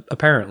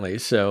 apparently.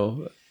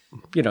 So,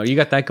 you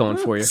got that going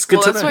for you.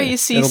 Well, that's why you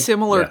see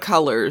similar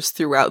colors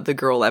throughout the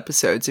girl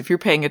episodes. If you're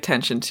paying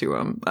attention to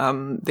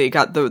them, they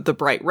got the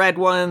bright red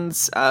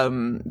ones.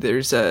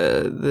 There's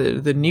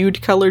the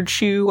nude colored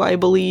shoe, I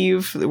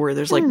believe, where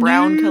there's like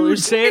brown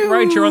colors. Say it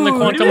right. You're on the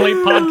Quantum Leap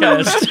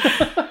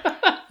podcast.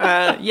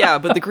 Yeah,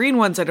 but the green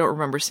ones I don't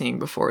remember seeing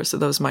before, so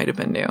those might have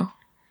been new.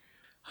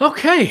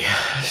 Okay,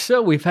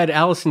 so we've had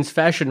Allison's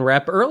fashion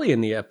wrap early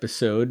in the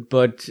episode,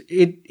 but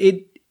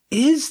it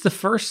is the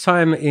first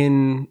time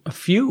in a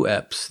few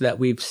eps that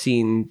we've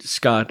seen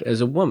Scott as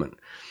a woman.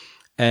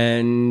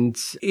 And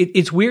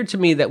it's weird to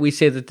me that we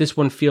say that this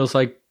one feels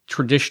like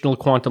traditional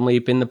Quantum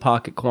Leap, in the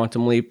pocket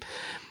Quantum Leap,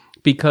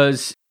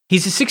 because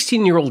he's a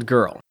 16-year-old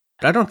girl.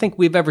 I don't think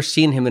we've ever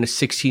seen him in a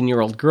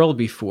 16-year-old girl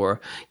before,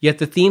 yet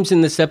the themes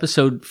in this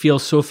episode feel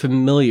so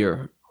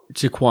familiar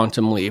to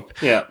Quantum Leap.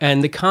 Yeah.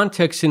 And the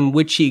context in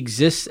which he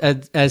exists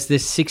as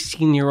this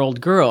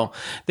 16-year-old girl,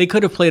 they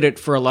could have played it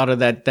for a lot of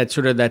that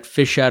sort of that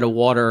fish out of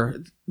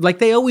water, like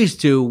they always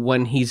do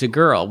when he's a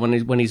girl,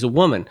 when he's a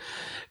woman.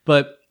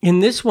 But in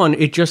this one,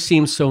 it just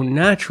seems so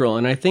natural.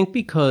 And I think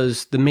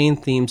because the main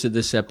themes of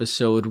this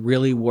episode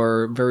really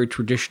were very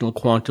traditional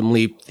Quantum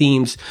Leap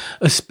themes,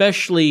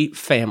 especially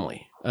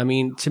family. I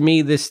mean, to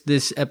me,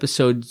 this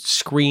episode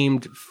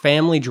screamed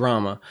family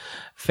drama,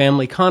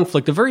 family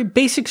conflict, a very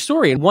basic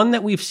story, and one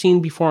that we've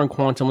seen before in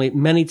Quantum Leap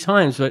many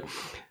times. But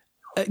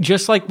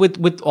just like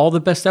with all the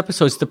best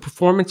episodes, the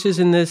performances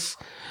in this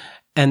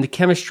and the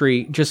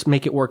chemistry just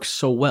make it work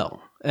so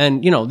well.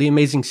 And, the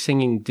amazing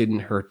singing didn't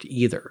hurt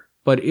either.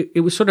 But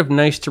it was sort of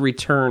nice to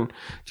return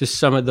to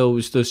some of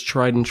those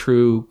tried and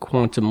true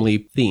Quantum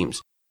Leap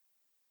themes.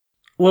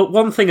 Well,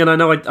 one thing, and I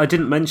know I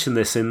didn't mention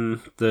this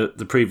in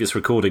the previous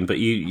recording, but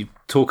you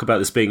talk about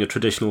this being a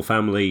traditional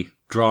family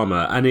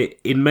drama, and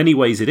in many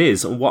ways it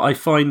is. And what I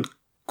find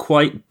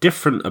quite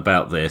different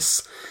about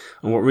this,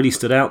 and what really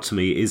stood out to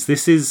me, is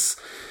this is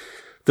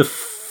the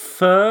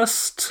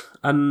first,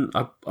 and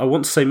I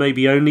want to say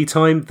maybe only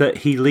time, that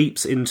he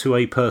leaps into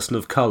a person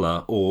of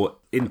colour, or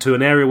into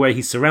an area where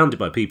he's surrounded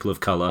by people of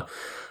colour,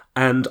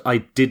 and I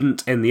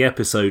didn't end the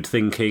episode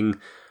thinking,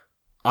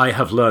 I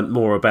have learnt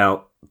more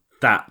about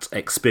that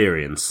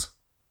experience.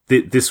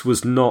 This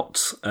was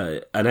not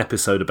an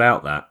episode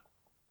about that.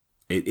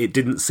 It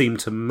didn't seem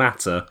to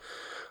matter.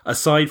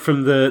 Aside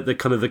from the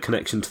kind of the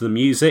connection to the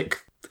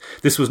music,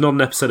 this was not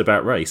an episode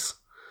about race.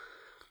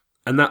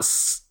 And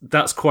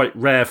that's quite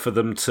rare for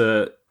them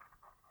to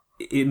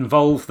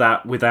involve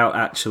that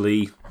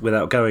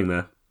without going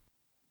there.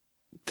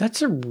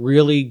 That's a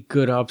really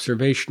good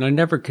observation. I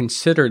never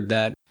considered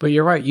that. But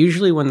you're right.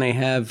 Usually when they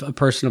have a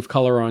person of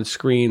color on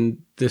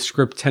screen, the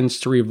script tends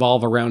to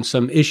revolve around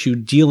some issue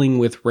dealing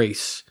with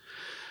race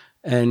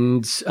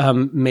and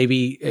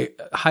maybe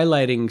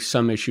highlighting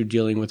some issue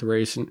dealing with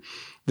race. And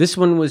this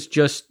one was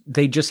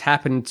they just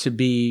happened to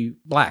be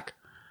black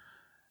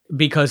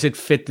because it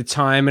fit the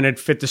time and it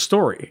fit the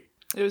story.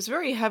 It was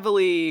very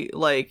heavily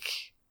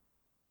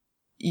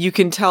you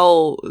can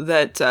tell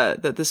that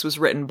that this was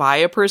written by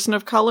a person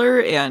of color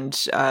and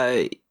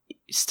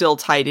still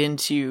tied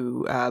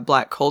into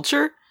black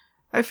culture.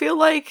 I feel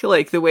like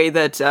the way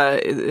that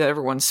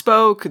everyone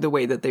spoke, the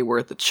way that they were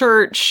at the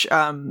church,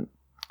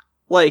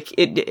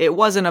 it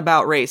wasn't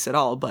about race at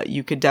all, but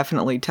you could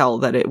definitely tell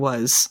that it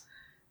was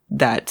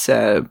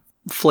that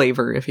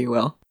flavor, if you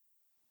will.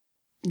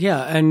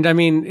 Yeah, and I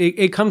mean,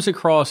 it comes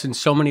across in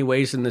so many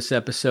ways in this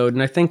episode,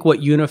 and I think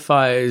what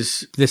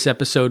unifies this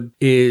episode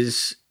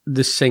is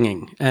the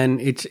singing.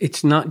 And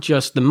it's not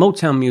just the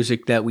Motown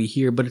music that we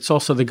hear, but it's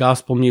also the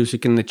gospel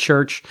music in the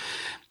church.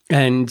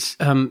 And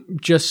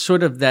just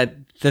sort of the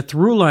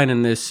through line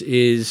in this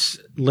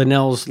is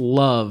Linnell's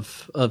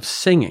love of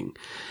singing.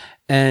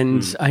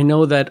 And I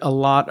know that a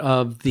lot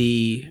of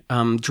the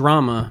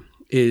drama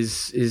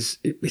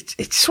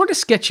it's sort of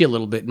sketchy a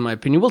little bit, in my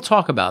opinion. We'll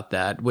talk about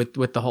that with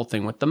the whole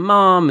thing with the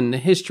mom and the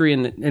history,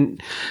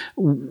 and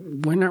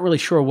we're not really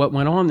sure what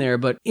went on there.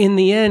 But in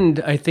the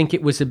end, I think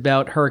it was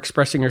about her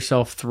expressing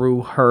herself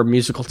through her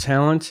musical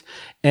talent.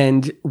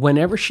 And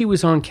whenever she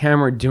was on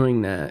camera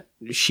doing that,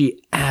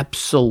 she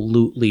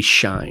absolutely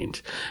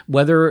shined.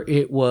 Whether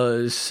it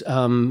was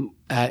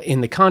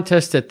in the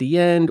contest at the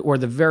end or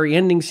the very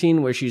ending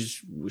scene where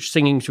she's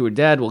singing to her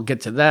dad, we'll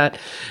get to that.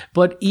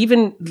 But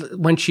even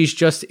when she's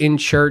just in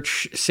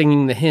church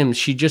singing the hymns,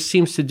 she just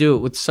seems to do it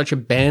with such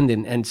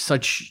abandon and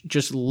such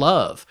just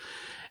love.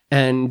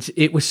 And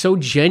it was so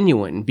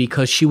genuine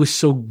because she was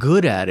so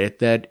good at it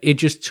that it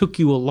just took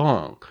you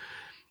along.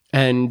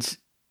 And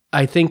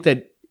I think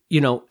that,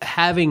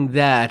 having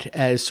that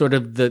as sort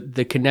of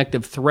the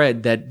connective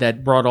thread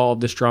that brought all of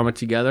this drama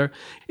together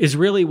is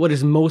really what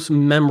is most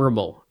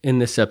memorable in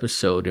this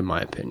episode, in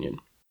my opinion.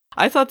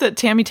 I thought that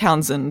Tammy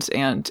Townsend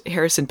and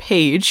Harrison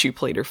Page, who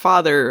played her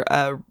father,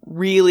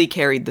 really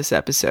carried this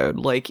episode.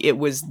 It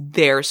was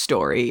their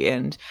story.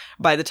 And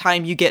by the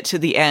time you get to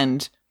the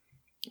end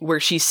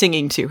where she's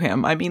singing to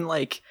him, I mean,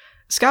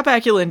 Scott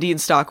Bakula and Dean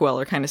Stockwell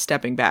are kind of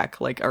stepping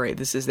back, all right,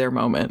 this is their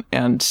moment.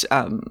 And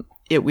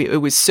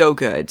it was so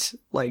good.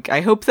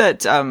 I hope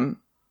that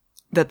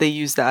that they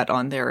use that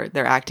on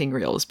their acting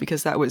reels,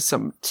 because that was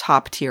some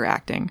top tier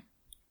acting.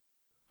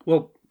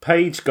 Well,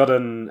 Page got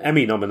an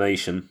Emmy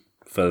nomination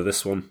for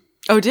this one.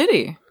 Oh, did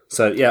he?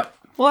 So, yeah.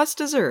 Well, that's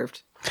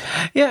deserved.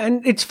 Yeah,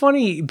 and it's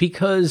funny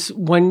because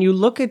when you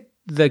look at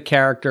the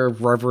character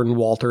of Reverend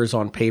Walters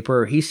on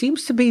paper, he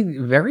seems to be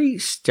very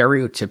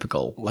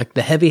stereotypical, like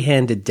the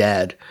heavy-handed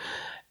dad.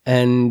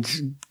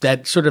 And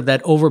that sort of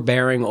that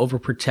overbearing,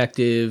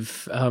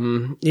 overprotective,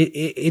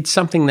 it's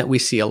something that we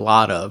see a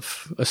lot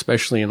of,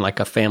 especially in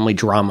a family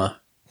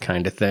drama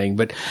kind of thing.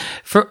 But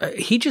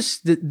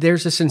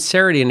there's a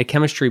sincerity and a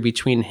chemistry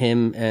between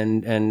him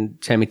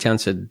and Tammy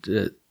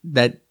Townsend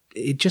that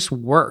it just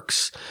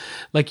works.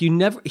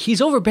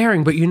 He's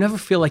overbearing, but you never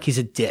feel like he's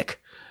a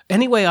dick.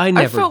 Anyway,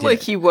 I felt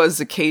like he was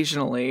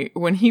occasionally.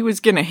 When he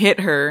was going to hit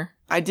her,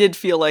 I did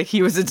feel like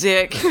he was a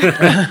dick.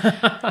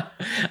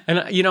 And,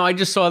 I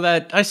just saw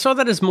that. I saw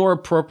that as more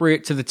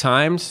appropriate to the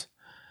times.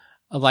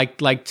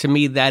 To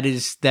me, that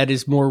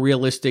is more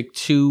realistic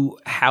to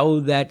how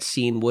that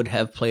scene would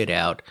have played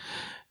out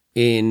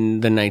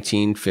in the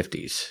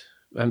 1950s.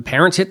 And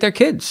parents hit their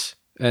kids.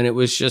 And it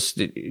was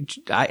just,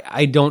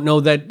 I don't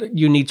know that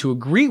you need to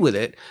agree with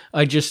it.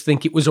 I just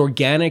think it was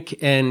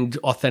organic and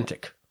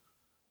authentic.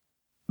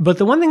 But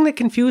the one thing that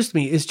confused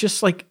me is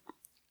just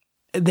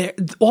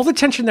all the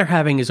tension they're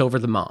having is over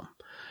the mom.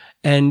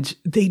 And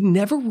they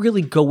never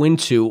really go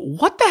into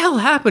what the hell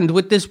happened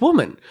with this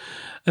woman.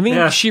 I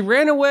mean, She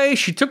ran away.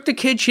 She took the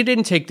kid. She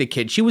didn't take the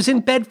kid. She was in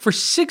bed for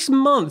 6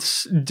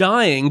 months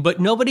dying, but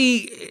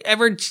nobody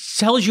ever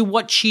tells you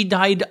what she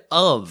died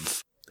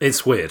of.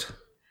 It's weird.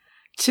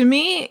 To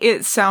me,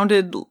 it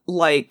sounded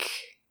like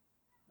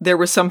there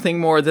was something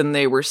more than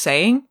they were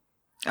saying.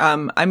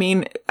 I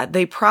mean,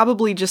 they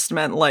probably just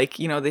meant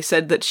they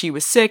said that she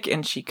was sick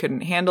and she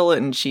couldn't handle it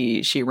and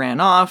she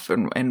ran off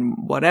and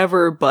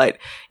whatever, but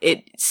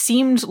it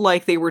seemed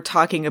like they were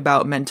talking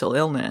about mental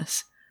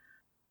illness.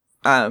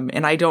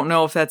 And I don't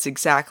know if that's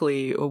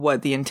exactly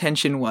what the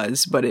intention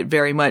was, but it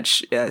very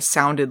much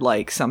sounded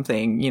like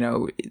something,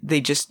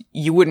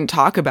 you wouldn't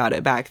talk about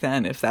it back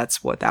then if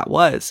that's what that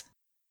was.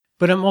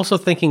 But I'm also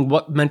thinking,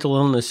 what mental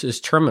illness is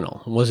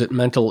terminal? Was it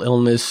mental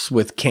illness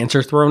with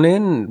cancer thrown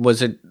in?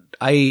 Was it,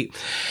 I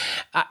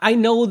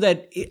know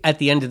that at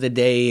the end of the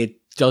day, it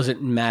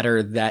doesn't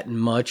matter that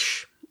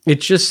much.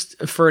 It's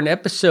just for an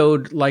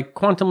episode like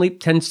Quantum Leap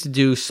tends to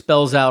do,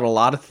 spells out a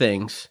lot of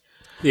things.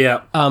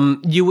 Yeah.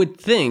 You would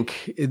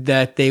think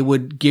that they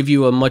would give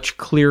you a much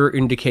clearer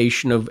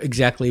indication of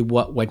exactly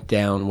what went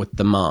down with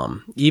the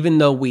mom, even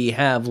though we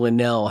have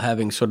Linnell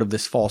having sort of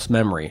this false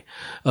memory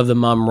of the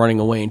mom running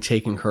away and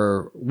taking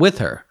her with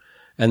her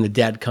and the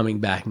dad coming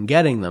back and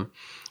getting them.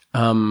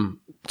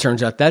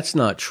 Turns out that's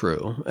not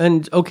true.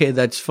 And okay,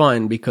 that's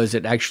fine because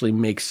it actually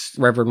makes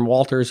Reverend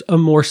Walters a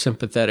more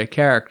sympathetic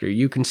character.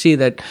 You can see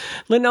that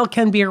Linnell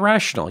can be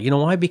irrational. You know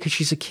why? Because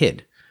she's a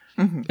kid.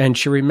 Mm-hmm. And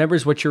she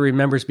remembers what she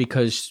remembers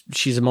because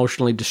she's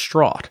emotionally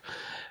distraught.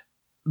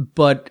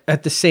 But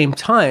at the same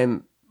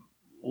time,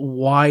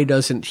 why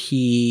doesn't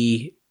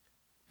he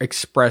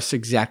express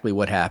exactly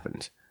what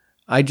happened?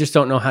 I just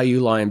don't know how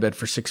you lie in bed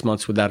for 6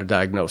 months without a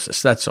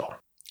diagnosis. That's all.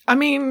 I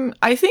mean,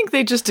 I think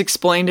they just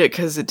explained it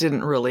because it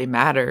didn't really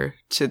matter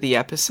to the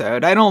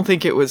episode. I don't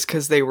think it was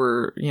because they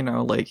were,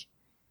 like,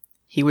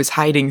 he was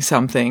hiding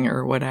something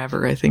or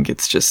whatever. I think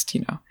it's just,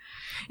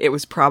 it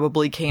was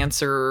probably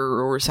cancer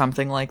or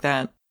something like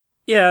that.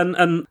 Yeah,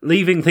 and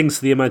leaving things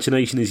to the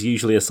imagination is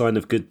usually a sign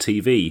of good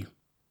TV.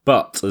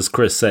 But, as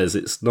Chris says,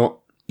 it's not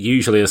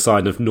usually a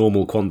sign of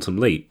normal Quantum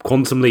Leap.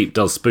 Quantum Leap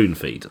does spoon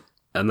feed,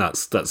 and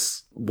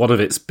that's one of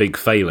its big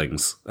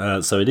failings.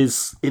 So it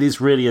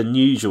is really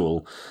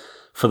unusual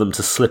for them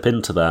to slip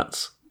into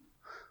that.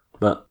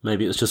 But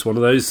maybe it's just one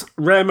of those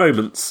rare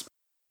moments.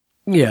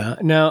 Yeah.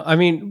 Now, I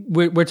mean,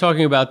 we're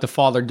talking about the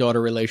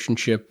father-daughter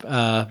relationship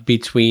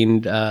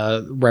between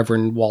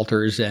Reverend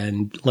Walters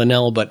and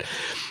Linnell, but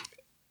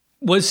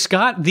was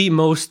Scott the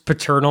most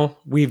paternal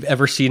we've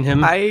ever seen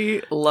him?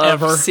 I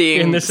love seeing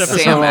in this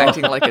episode? Sam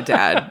acting like a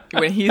dad.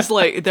 When he's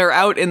like, they're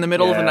out in the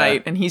middle of the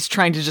night and he's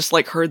trying to just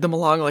like herd them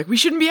along, like, we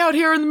shouldn't be out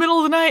here in the middle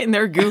of the night, and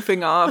they're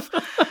goofing off.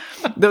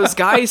 Those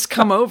guys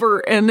come over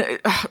and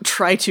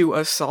try to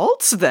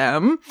assault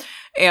them.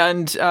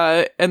 And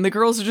the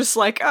girls are just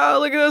like, oh,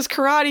 look at those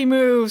karate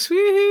moves.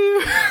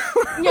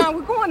 Woohoo. Yeah,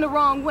 we're going the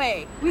wrong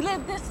way. We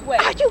live this way.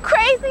 Are you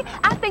crazy?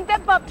 I think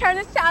that bub turned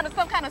this child into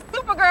some kind of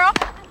Supergirl.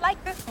 I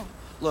like this one.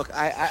 Look,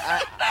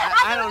 I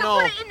don't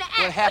know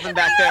what happened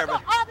back there,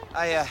 but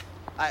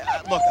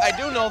look, I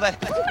do know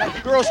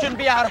that girls shouldn't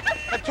be out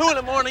at 2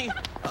 a.m.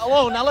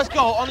 alone. Now let's go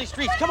on these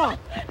streets. Come on,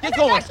 get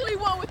going. Especially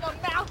one with a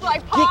mouth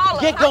like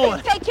Paula. Get going.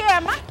 I can take care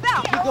of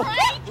myself. Get going.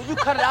 Will you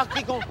cut it out?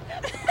 Get going.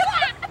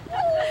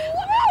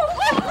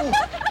 Ooh,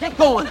 get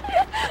going.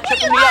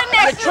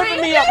 You're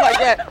tripping me up like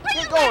that.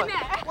 Get going.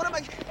 What am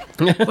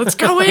I? Let's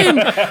go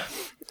in.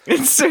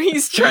 And so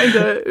he's trying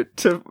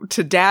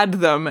to dad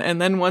them,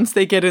 and then once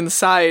they get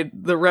inside,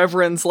 the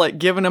Reverend's like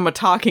giving him a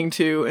talking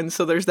to, and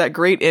so there's that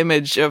great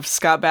image of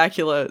Scott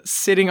Bakula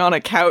sitting on a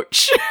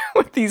couch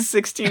with these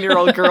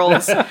 16-year-old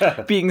girls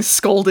being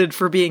scolded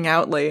for being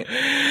out late.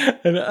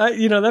 And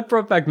that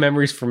brought back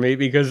memories for me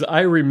because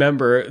I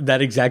remember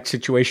that exact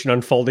situation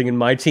unfolding in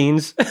my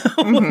teens.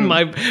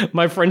 Mm-hmm.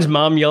 my friend's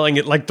mom yelling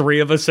at like 3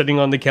 of us sitting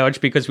on the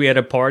couch because we had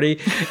a party,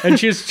 and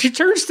she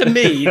turns to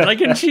me like,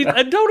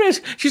 and don't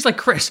ask. She's like,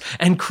 Chris,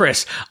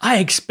 I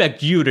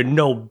expect you to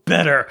know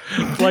better.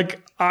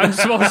 Like, I'm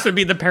supposed to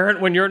be the parent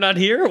when you're not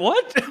here?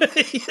 What? But,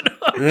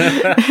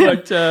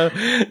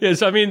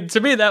 yes, I mean, to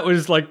me, that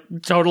was like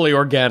totally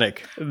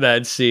organic,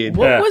 that scene.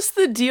 What was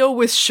the deal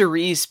with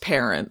Cherie's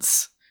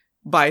parents,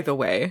 by the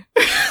way?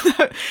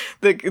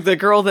 the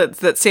girl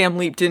that Sam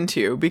leaped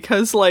into,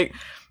 because like,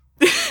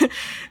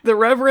 the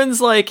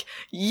Reverend's like,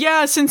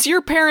 yeah, since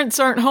your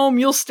parents aren't home,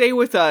 you'll stay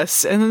with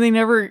us. And then they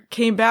never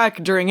came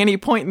back during any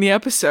point in the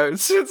episode.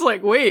 So it's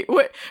like, wait,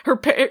 what? Her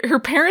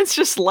parents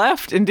just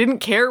left and didn't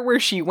care where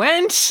she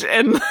went?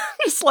 And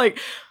just like,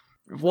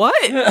 what?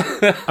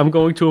 I'm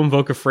going to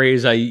invoke a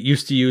phrase I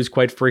used to use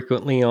quite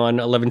frequently on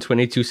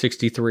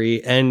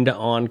 11/22/63 and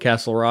on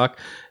Castle Rock.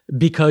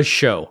 Because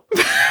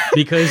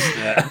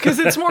Because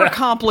it's more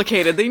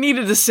complicated. They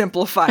needed to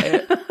simplify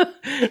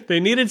it. They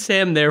needed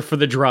Sam there for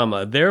the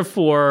drama.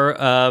 Therefore,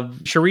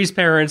 Cherie's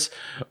parents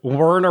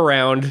weren't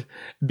around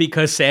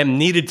because Sam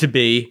needed to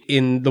be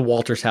in the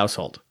Walters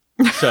household.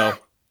 So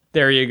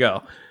there you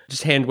go.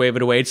 Just hand wave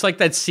it away. It's like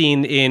that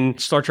scene in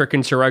Star Trek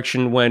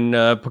Insurrection when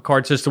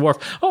Picard says to Worf,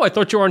 "Oh, I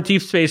thought you were on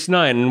Deep Space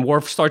Nine," and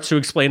Worf starts to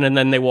explain, and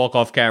then they walk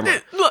off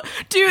camera. Look,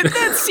 dude,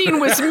 that scene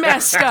was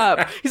messed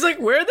up. He's like,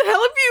 "Where the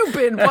hell have you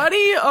been,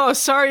 buddy? Oh,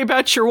 sorry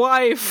about your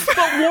wife."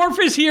 But Worf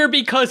is here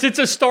because it's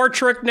a Star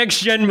Trek Next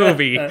Gen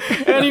movie.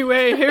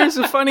 Anyway, here's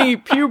a funny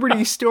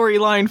puberty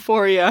storyline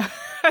for you.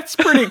 That's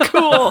pretty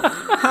cool,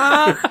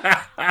 huh?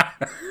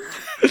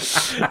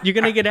 You're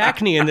going to get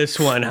acne in this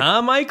one,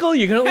 huh, Michael?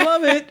 You're going to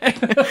love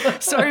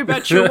it. Sorry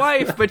about your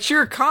wife, but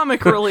you're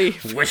comic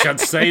relief. Wish I'd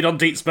stayed on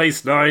Deep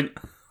Space Nine.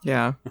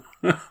 Yeah.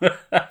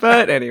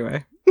 But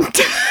anyway.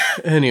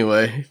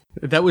 Anyway,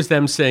 that was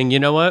them saying, you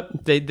know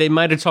what? They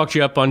might have talked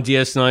you up on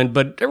DS9,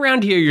 but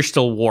around here you're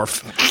still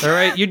Worf. All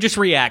right? You just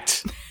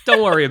react.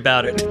 Don't worry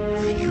about it.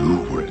 If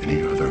you were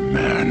any other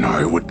man,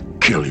 I would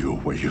kill you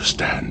where you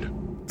stand.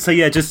 So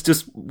yeah,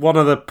 just one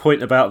other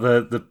point about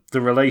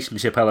the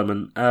relationship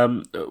element.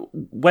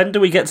 When do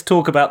we get to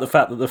talk about the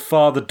fact that the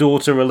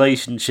father-daughter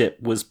relationship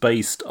was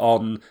based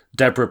on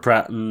Deborah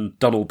Pratt and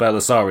Donald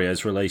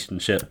Bellisario's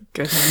relationship?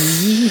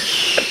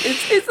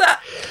 Is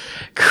that...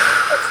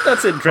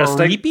 That's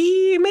interesting.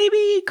 Creepy,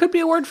 maybe? Could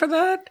be a word for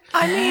that?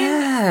 I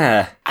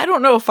mean, I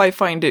don't know if I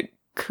find it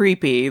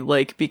creepy,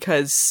 like,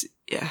 because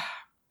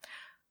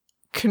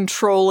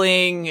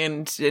controlling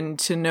and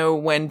to know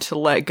when to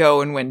let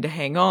go and when to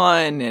hang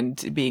on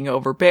and being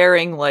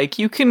overbearing, like,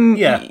 you can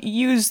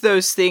use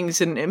those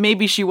things, and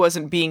maybe she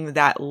wasn't being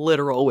that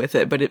literal with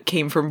it, but it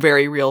came from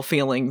very real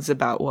feelings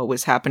about what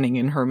was happening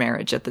in her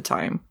marriage at the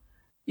time.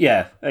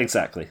 Yeah,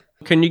 exactly.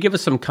 Can you give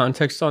us some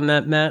context on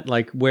that, Matt?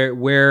 Like,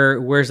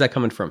 where's that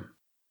coming from?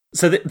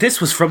 So this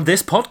was from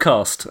this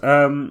podcast.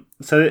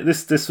 So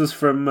this was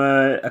from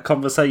a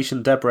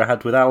conversation Deborah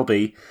had with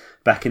Albie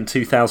back in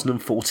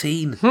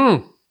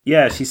 2014.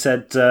 Yeah, she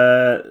said,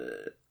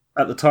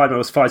 at the time I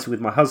was fighting with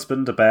my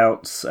husband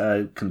about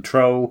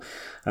control.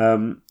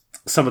 Some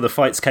of the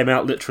fights came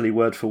out literally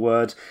word for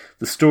word.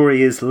 The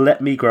story is,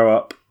 let me grow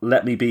up,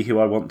 let me be who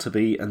I want to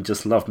be, and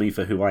just love me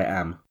for who I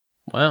am.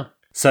 Wow.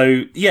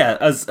 So yeah,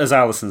 as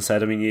Allison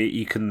said, I mean,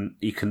 you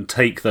can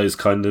take those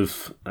kind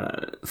of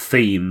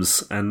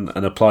themes and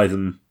apply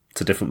them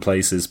to different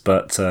places,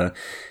 but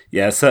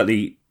yeah, it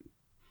certainly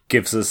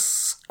gives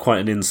us quite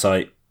an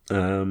insight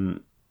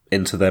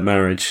into their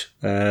marriage,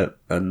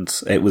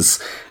 and it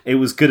was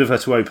good of her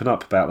to open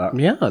up about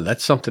that. Yeah,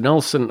 that's something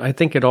else, and I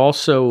think it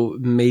also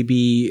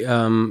maybe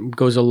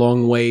goes a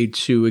long way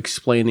to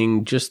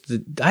explaining just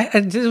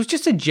there was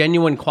just a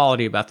genuine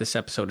quality about this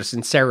episode, a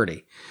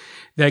sincerity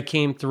that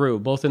came through,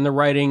 both in the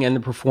writing and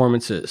the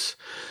performances.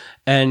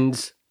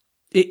 And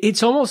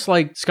it's almost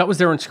like Scott was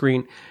there on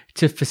screen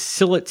to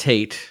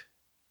facilitate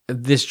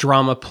this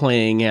drama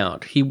playing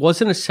out. He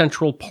wasn't a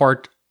central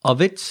part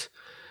of it.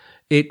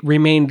 It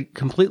remained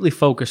completely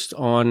focused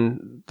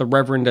on the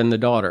Reverend and the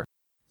daughter.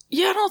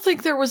 Yeah, I don't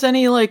think there was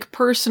any, like,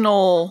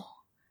 personal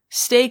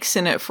stakes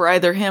in it for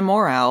either him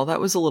or Al. That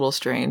was a little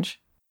strange.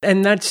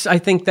 And I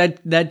think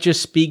that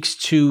just speaks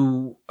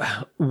to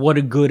what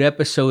a good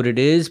episode it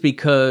is,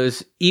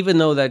 because even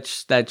though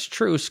that's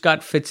true,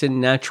 Scott fits in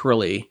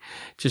naturally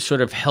to sort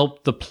of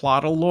help the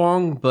plot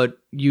along, but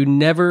you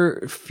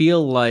never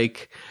feel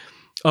like,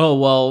 oh,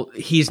 well,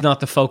 he's not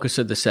the focus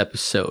of this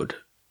episode.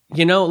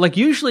 You know, like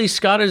usually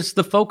Scott is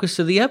the focus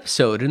of the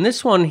episode. In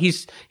this one,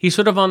 he's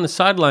sort of on the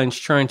sidelines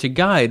trying to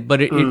guide,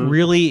 but it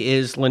really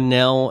is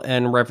Linnell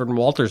and Reverend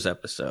Walter's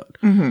episode.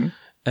 Mm-hmm.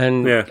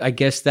 And I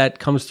guess that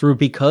comes through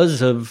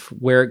because of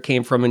where it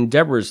came from in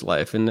Deborah's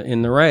life in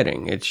the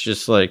writing. It's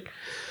just like,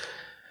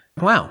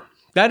 wow,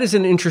 that is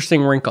an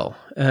interesting wrinkle.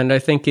 And I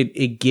think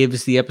it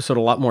gives the episode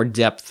a lot more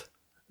depth.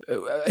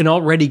 An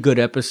already good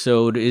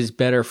episode is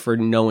better for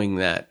knowing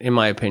that, in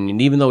my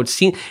opinion, even though it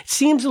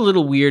seems a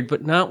little weird,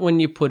 but not when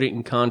you put it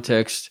in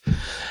context.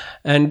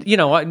 And, you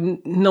know,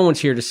 no one's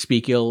here to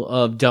speak ill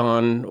of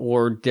Don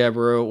or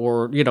Deborah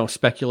or, you know,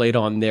 speculate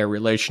on their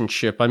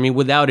relationship. I mean,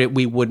 without it,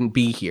 we wouldn't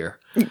be here.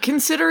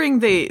 Considering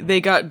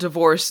they got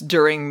divorced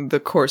during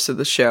the course of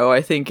the show,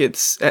 I think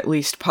it's at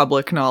least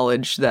public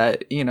knowledge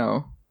that, you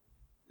know,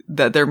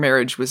 that their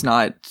marriage was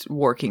not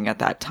working at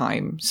that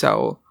time.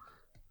 So,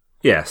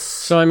 yes.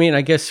 So, I mean,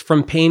 I guess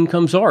from pain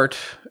comes art,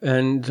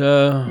 and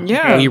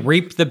we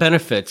reap the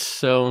benefits.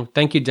 So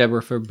thank you,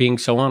 Deborah, for being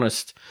so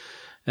honest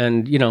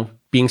and, you know,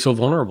 being so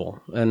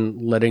vulnerable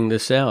and letting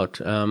this out.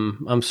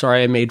 I'm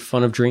sorry I made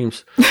fun of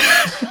Dreams.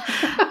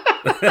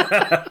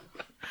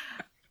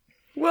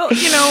 Well,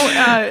 you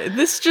know,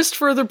 this just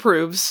further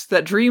proves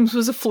that Dreams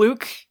was a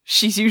fluke.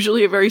 She's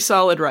usually a very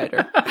solid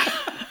writer.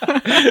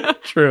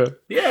 True.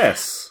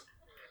 Yes.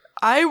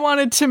 I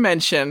wanted to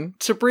mention,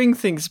 to bring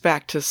things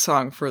back to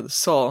Song for the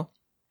Soul,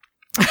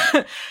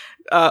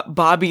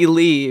 Bobby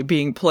Lee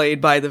being played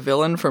by the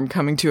villain from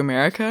Coming to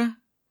America.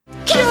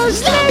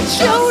 Just let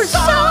your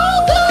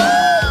soul go.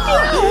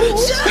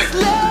 Just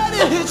let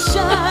it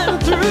shine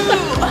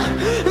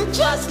through.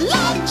 Just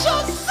let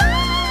your soul,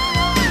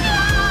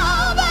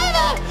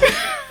 baby.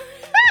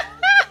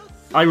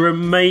 I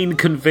remain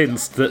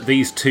convinced that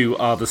these two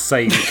are the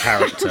same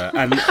character,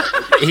 and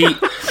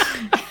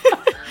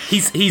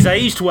he's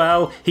aged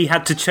well. He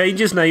had to change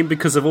his name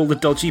because of all the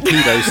dodgy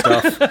pedo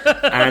stuff,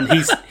 and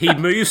he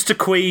moves to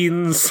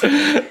Queens.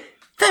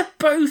 They're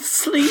both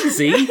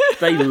sleazy.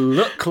 They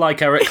look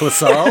like Eric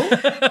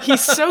LaSalle.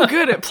 He's so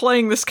good at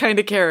playing this kind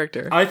of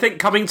character. I think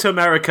Coming to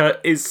America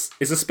is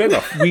a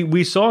spin-off.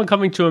 We saw in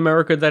Coming to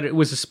America that it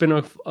was a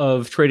spin-off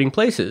of Trading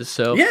Places.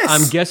 So yes.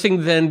 I'm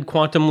guessing then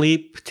Quantum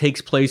Leap takes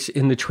place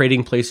in the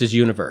Trading Places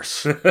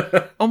universe.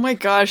 Oh my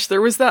gosh,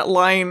 there was that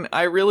line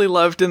I really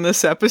loved in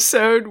this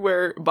episode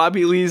where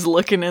Bobby Lee's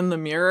looking in the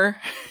mirror.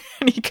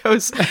 And he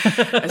goes,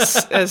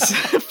 as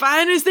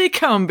fine as they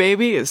come,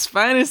 baby, as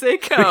fine as they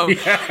come.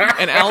 Yeah.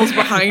 And Al's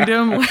behind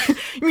him.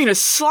 You mean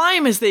as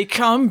slime as they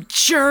come,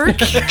 jerk?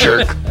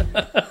 Jerk.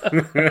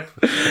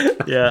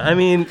 Yeah, I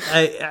mean,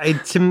 I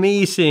to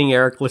me, seeing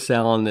Eric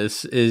LaSalle in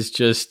this is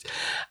just,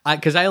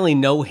 because I only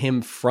know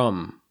him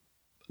from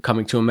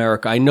Coming to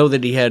America. I know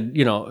that he had,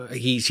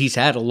 he's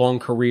had a long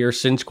career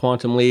since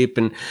Quantum Leap,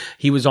 and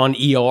he was on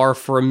ER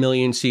for a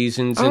million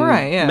seasons. Oh, and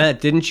right, yeah.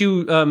 Matt, didn't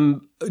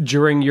you,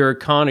 during your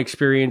con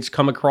experience,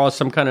 come across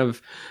some kind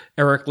of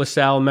Eric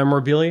LaSalle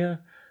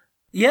memorabilia?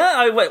 Yeah,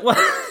 I went.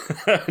 Well,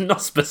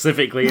 not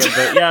specifically,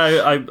 but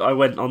yeah, I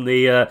went on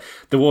the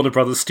Warner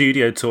Brothers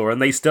studio tour,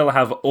 and they still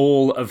have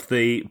all of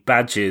the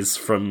badges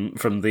from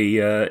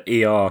the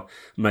ER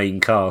main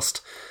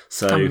cast.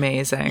 So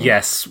amazing.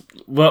 Yes,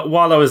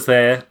 while I was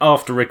there,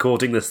 after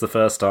recording this the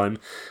first time,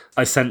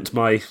 I sent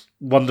my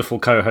wonderful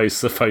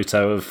co-hosts a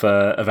photo of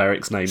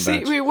Eric's name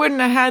badge. We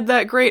wouldn't have had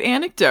that great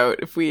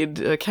anecdote if we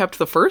had kept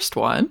the first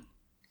one.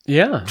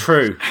 Yeah,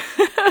 true.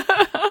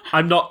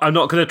 I'm not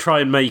going to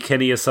try and make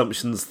any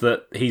assumptions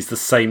that he's the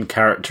same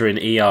character in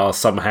ER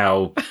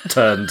somehow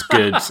turned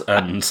good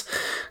and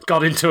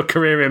got into a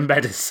career in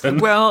medicine.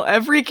 Well,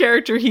 every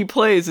character he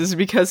plays is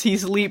because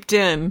he's leaped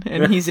in,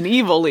 and he's an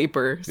evil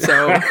leaper.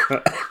 So,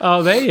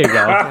 oh, there you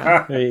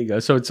go. There you go.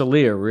 So it's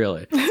Aaliyah,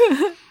 really.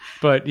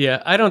 But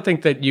yeah, I don't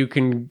think that you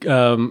can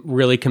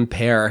really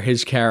compare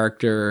his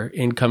character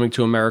in Coming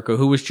to America,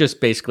 who was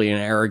just basically an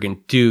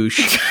arrogant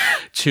douche,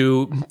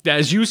 to,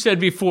 as you said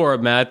before,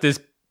 Matt, this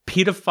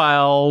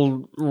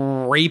pedophile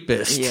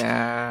rapist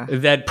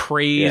that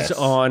preys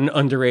on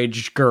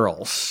underage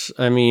girls.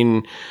 I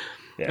mean,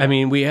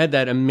 we had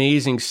that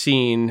amazing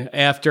scene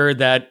after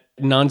that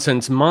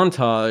nonsense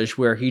montage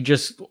where he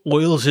just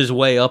oils his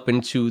way up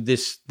into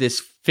this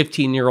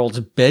 15-year-old's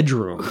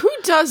bedroom. Who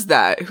does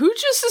that? Who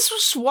just is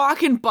just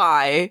walking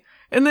by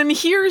and then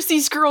hears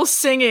these girls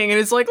singing and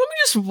is like, let me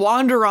just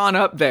wander on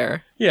up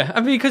there. Yeah,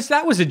 I mean, because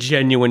that was a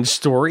genuine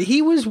story.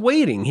 He was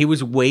waiting. He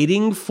was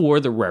waiting for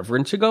the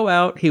Reverend to go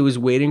out. He was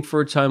waiting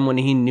for a time when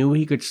he knew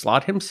he could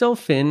slot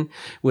himself in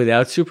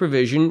without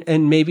supervision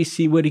and maybe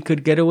see what he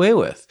could get away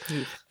with.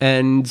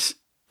 And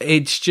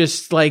it's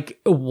just like,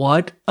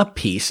 what a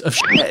piece of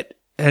shit.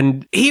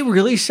 And he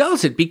really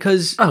sells it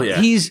because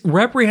he's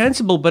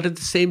reprehensible, but at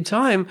the same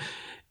time,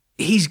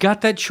 he's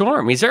got that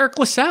charm. He's Eric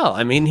LaSalle.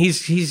 I mean,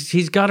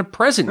 he's got a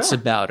presence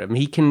about him.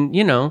 He can,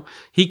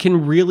 he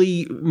can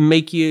really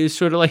make you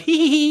sort of like,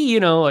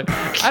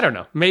 I don't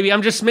know. Maybe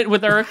I'm just smitten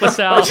with Eric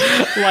LaSalle,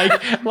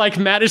 like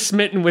Matt is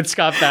smitten with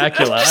Scott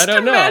Bakula. I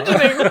don't know.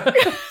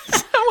 Imagining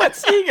someone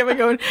seeing him and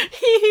going,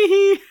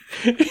 hee.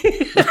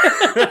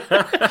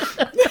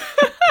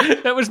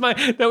 That was my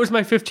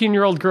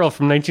 15-year-old girl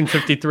from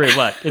 1953.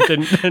 What? It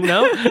didn't?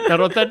 No,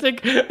 not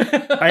authentic.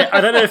 I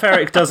don't know if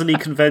Eric does any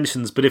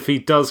conventions, but if he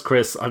does,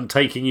 Chris, I'm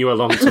taking you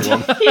along to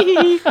one,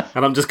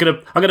 and I'm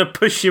gonna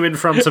push you in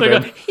front of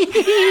him.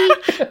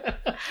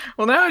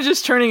 Well, now it's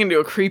just turning into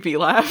a creepy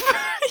laugh.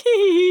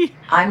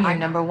 I'm your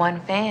number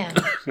one fan.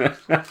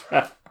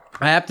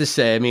 I have to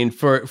say, I mean,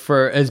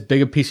 for as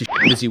big a piece of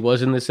shit as he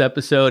was in this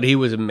episode, he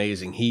was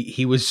amazing.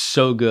 He was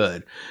so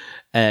good.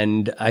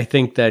 And I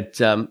think that,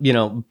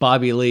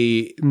 Bobby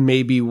Lee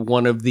may be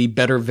one of the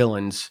better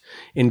villains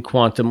in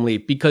Quantum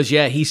Leap because,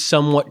 he's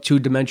somewhat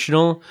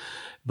two-dimensional,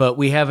 but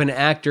we have an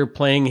actor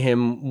playing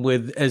him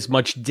with as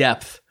much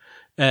depth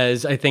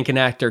as I think an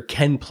actor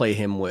can play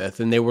him with.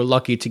 And they were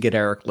lucky to get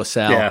Eric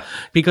LaSalle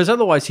because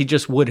otherwise he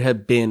just would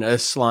have been a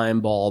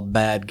slimeball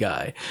bad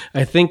guy.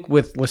 I think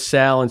with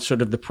LaSalle and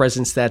sort of the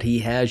presence that he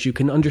has, you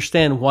can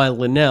understand why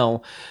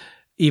Linnell,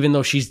 even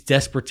though she's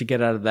desperate to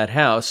get out of that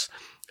house,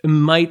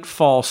 might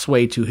fall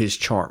sway to his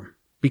charm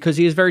because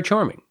he is very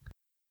charming.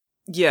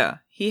 Yeah,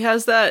 he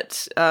has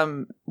that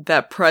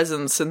that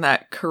presence and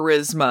that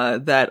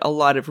charisma that a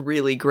lot of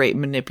really great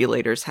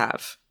manipulators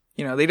have.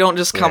 They don't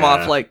just come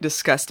off like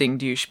disgusting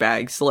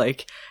douchebags.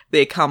 Like,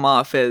 they come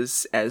off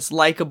as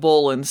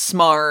likable and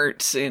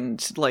smart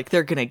and like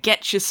they're gonna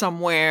get you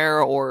somewhere,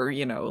 or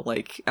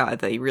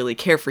they really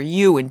care for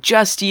you and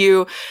just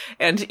you.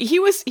 And he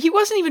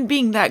wasn't even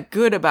being that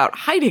good about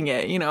hiding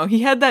it. He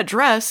had that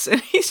dress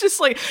and he's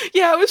just like,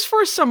 it was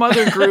for some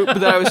other group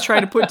that I was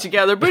trying to put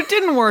together, but it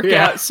didn't work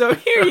out. So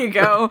here you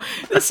go.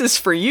 This is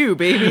for you,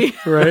 baby.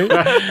 Right.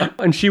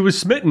 And she was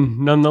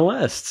smitten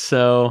nonetheless.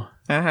 So.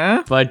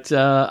 But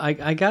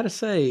I gotta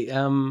say,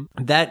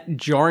 that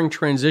jarring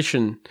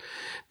transition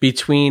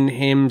between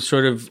him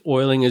sort of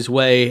oiling his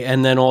way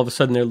and then all of a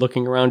sudden they're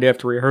looking around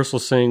after rehearsal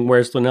saying,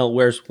 "Where's Linnell?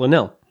 Where's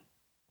Linnell?"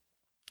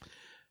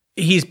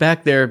 He's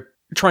back there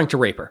trying to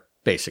rape her,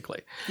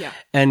 basically. Yeah.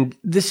 And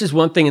this is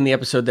one thing in the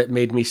episode that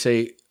made me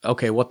say,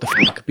 okay, what the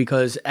fuck?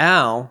 Because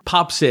Al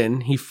pops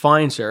in, he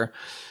finds her,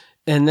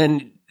 and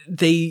then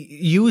they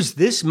use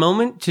this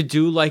moment to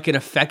do like an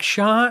effect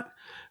shot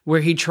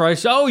where he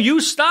tries,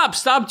 you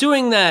stop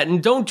doing that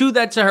and don't do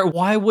that to her.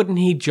 Why wouldn't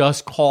he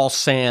just call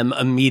Sam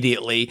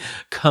immediately,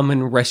 come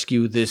and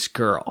rescue this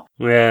girl?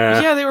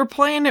 Yeah, they were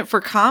playing it for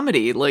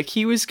comedy. Like,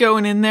 he was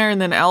going in there and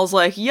then Al's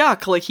like,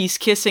 yuck, like he's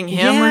kissing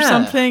him or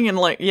something. And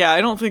like, I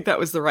don't think that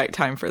was the right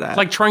time for that. It's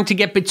like trying to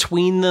get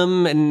between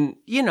them and,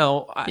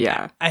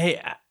 I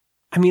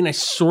mean, I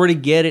sort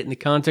of get it in the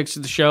context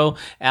of the show.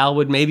 Al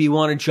would maybe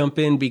want to jump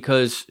in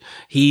because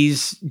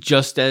he's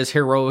just as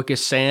heroic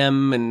as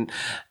Sam, and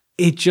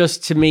it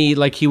just, to me,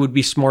 like he would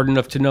be smart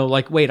enough to know,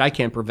 like, wait, I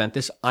can't prevent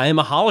this. I am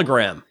a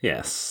hologram.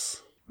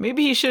 Yes.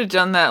 Maybe he should have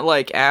done that,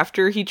 like,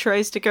 after he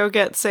tries to go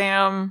get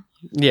Sam.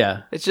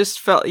 Yeah. It just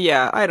felt,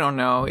 I don't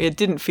know. It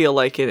didn't feel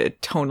like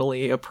it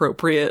tonally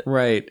appropriate.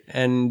 Right.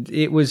 And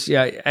it was,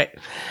 I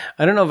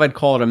don't know if I'd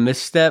call it a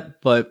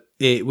misstep, but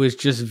it was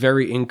just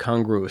very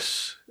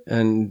incongruous.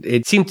 And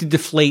it seemed to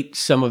deflate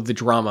some of the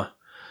drama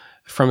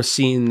from a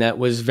scene that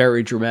was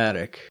very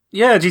dramatic.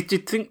 Yeah, do you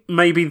think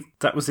maybe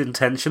that was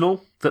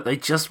intentional? That they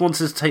just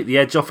wanted to take the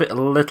edge off it a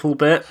little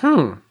bit?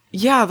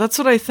 Yeah, that's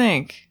what I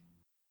think.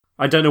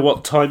 I don't know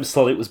what time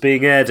slot it was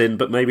being aired in,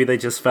 but maybe they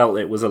just felt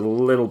it was a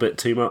little bit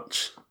too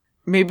much.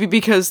 Maybe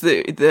because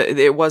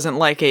it wasn't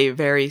like a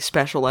very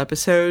special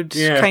episode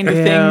kind of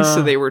thing,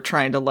 so they were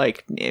trying to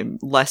like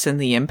lessen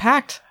the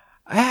impact.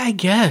 I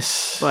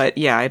guess. But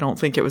yeah, I don't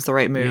think it was the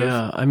right move.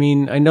 Yeah, I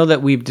mean, I know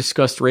that we've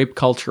discussed rape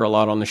culture a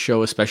lot on the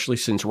show, especially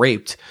since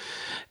Raped.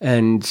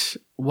 And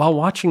while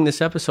watching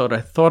this episode,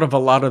 I thought of a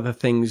lot of the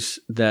things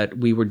that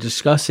we were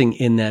discussing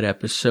in that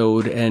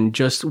episode. And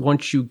just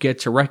once you get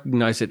to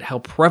recognize it, how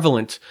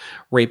prevalent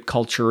rape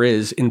culture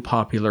is in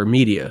popular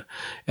media.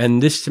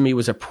 And this to me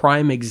was a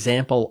prime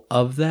example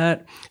of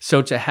that.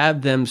 So to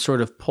have them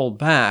sort of pull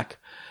back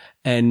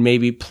and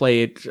maybe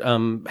play it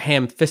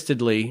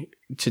ham-fistedly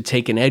to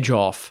take an edge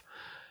off,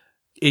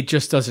 it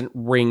just doesn't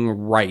ring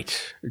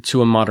right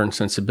to a modern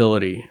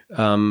sensibility,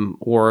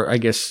 or I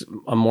guess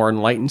a more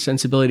enlightened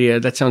sensibility.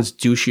 That sounds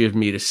douchey of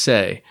me to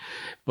say,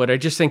 but I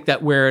just think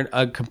that we're in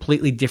a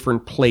completely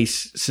different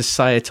place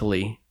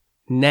societally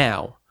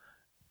now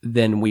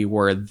than we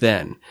were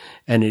then.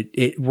 And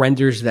it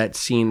renders that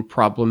scene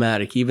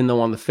problematic, even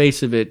though on the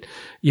face of it,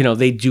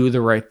 they do the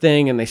right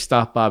thing and they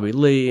stop Bobby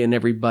Lee and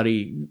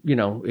everybody,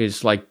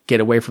 is like, get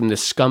away from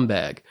this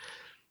scumbag.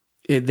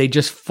 They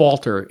just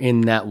falter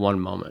in that one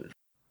moment.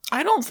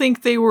 I don't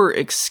think they were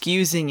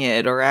excusing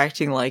it or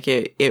acting like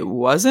it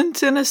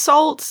wasn't an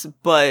assault,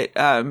 but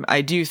I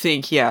do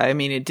think,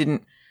 it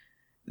didn't,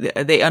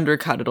 they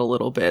undercut it a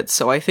little bit.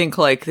 So I think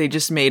like they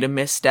just made a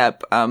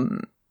misstep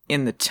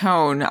in the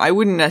tone. I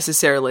wouldn't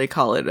necessarily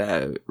call it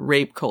a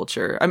rape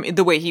culture. I mean,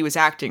 the way he was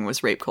acting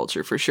was rape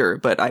culture for sure,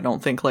 but I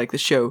don't think like the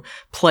show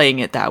playing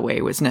it that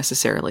way was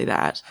necessarily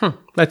that.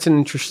 That's an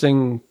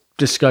interesting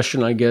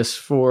discussion, I guess,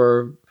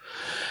 for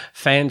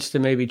fans to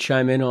maybe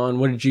chime in on.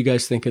 What did you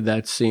guys think of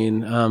that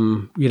scene?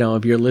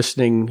 If you're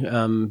listening,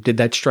 did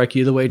that strike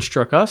you the way it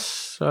struck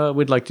us?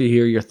 We'd like to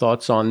hear your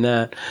thoughts on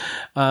that.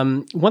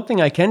 One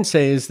thing I can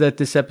say is that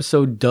this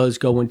episode does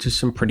go into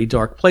some pretty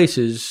dark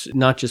places,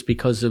 not just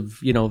because of,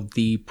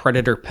 the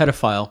predator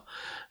pedophile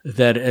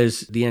that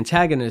is the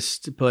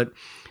antagonist, but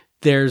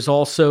there's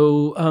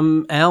also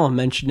Al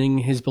mentioning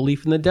his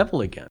belief in the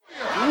devil again.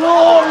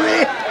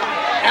 Glory!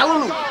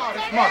 Hallelujah!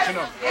 It's marching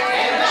up.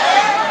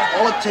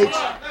 All it takes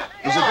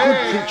is a good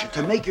preacher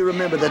to make you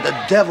remember that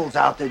the devil's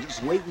out there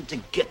just waiting to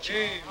get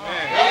you.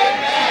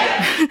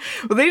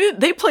 Well,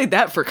 they played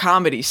that for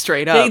comedy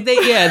straight up. They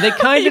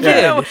kind of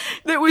did.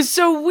 That was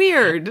so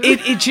weird.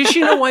 It just,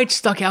 why it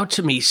stuck out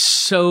to me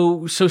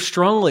so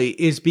strongly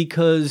is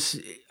because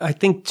I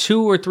think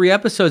 2 or 3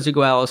 episodes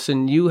ago,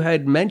 Allison, you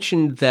had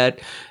mentioned that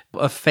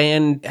a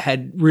fan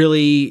had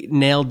really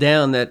nailed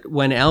down that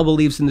when Al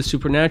believes in the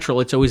supernatural,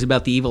 it's always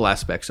about the evil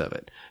aspects of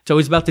it. It's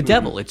always about the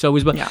devil. It's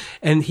always about,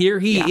 and here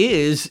he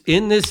is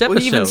in this episode. Well,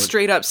 he even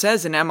straight up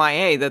says in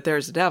MIA that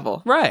there's a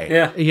devil. Right.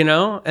 Yeah.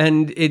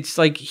 And it's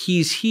like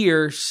he's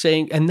here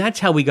saying, and that's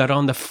how we got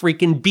on the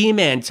freaking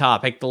B-Man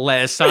topic the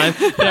last time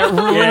that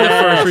ruined the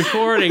first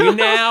recording.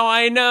 Now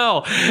I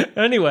know.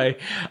 Anyway.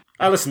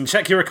 Allison,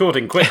 check your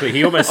recording quickly.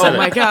 He almost said it. Oh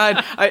my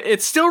God.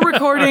 It's still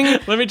recording.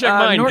 Let me check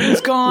mine. Norton's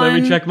gone.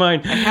 Let me check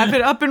mine. I have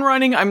it up and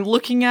running. I'm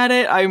looking at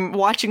it. I'm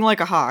watching like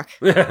a hawk.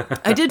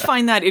 I did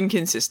find that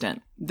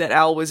inconsistent, that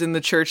Al was in the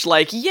church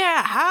like,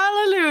 yeah,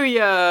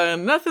 hallelujah.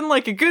 Nothing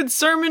like a good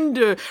sermon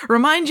to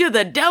remind you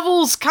the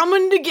devil's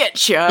coming to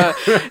get you.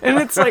 And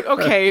it's like,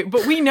 okay,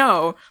 but we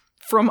know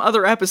from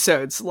other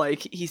episodes,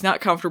 like, he's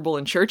not comfortable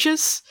in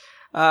churches.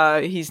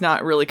 He's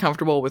not really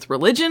comfortable with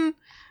religion.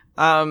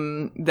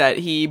 That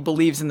he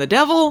believes in the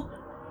devil.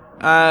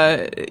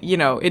 It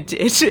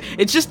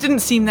just didn't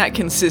seem that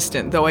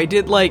consistent, though I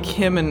did like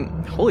him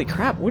and holy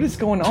crap, what is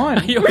going on?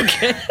 Are you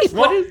okay?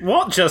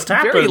 What just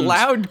happened? Very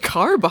loud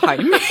car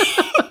behind me.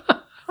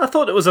 I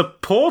thought it was a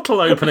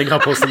portal opening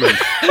up or something.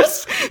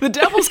 The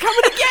devil's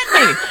coming to get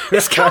me.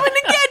 He's coming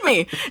to get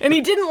me. And he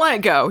didn't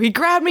let go. He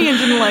grabbed me and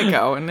didn't let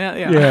go. And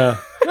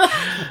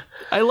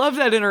I love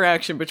that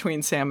interaction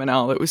between Sam and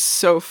Al. It was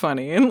so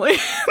funny. And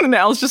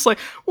Al's just like,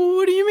 well,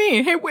 what do you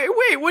mean? Hey, wait,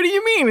 what do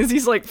you mean? As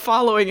he's like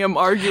following him,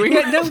 arguing.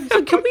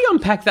 Can we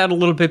unpack that a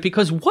little bit?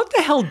 Because what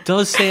the hell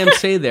does Sam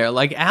say there?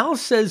 Like, Al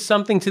says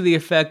something to the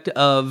effect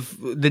of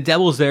the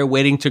devil's there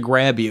waiting to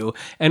grab you.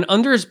 And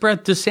under his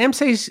breath, does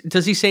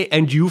he say,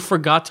 and you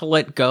forgot to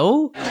let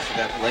go? I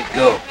forgot to let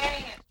go.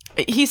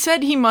 He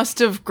said he must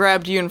have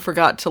grabbed you and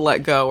forgot to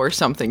let go or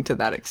something to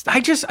that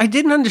extent. I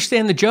didn't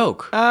understand the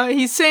joke.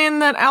 He's saying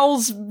that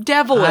Al's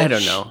devilish. I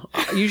don't know.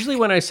 Usually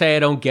when I say I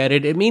don't get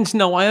it, it means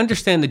no, I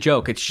understand the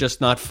joke. It's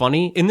just not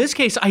funny. In this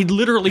case, I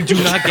literally do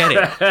not get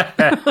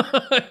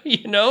it.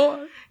 You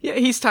know? Yeah,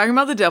 he's talking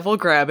about the devil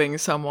grabbing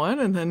someone,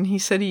 and then he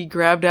said he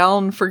grabbed Al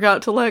and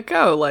forgot to let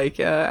go. Like,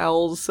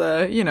 Al's,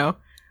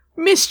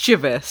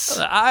 mischievous.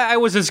 I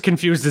was as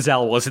confused as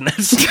Al was in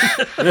this.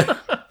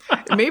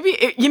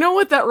 Maybe, you know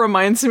what that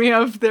reminds me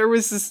of? There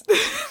was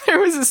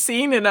a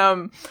scene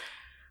in,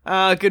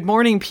 Good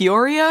Morning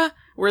Peoria,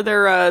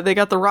 where they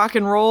got the rock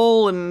and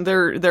roll and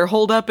they're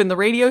holed up in the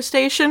radio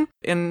station,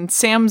 and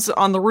Sam's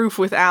on the roof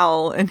with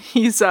Al, and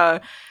he's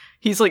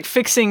like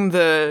fixing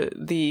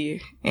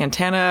the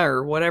antenna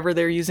or whatever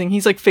they're using.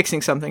 He's like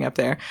fixing something up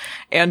there.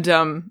 And,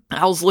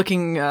 Al's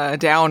looking,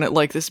 down at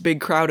like this big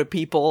crowd of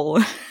people.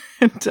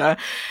 And,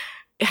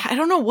 I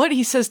don't know what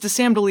he says to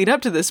Sam to lead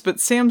up to this,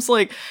 but Sam's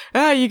like,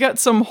 you got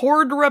some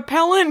horde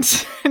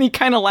repellent? And he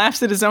kind of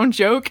laughs at his own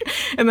joke.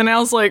 And then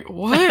Al's like,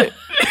 what?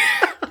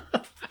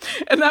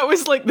 And that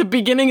was like the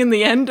beginning and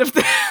the end of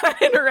that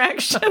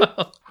interaction.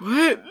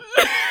 What?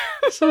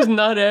 So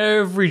not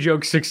every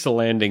joke sticks to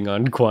landing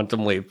on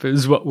Quantum Leap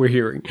is what we're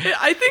hearing.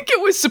 I think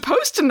it was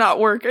supposed to not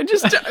work.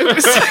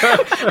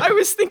 I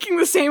was thinking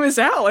the same as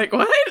Al. Like,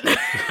 what?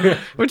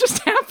 What just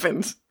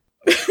happened?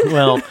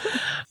 Well,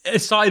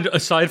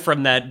 aside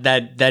from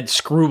that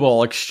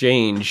screwball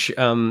exchange,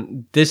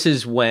 this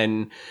is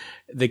when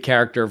the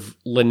character of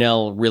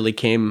Linnell really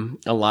came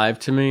alive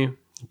to me,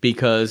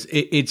 because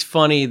it's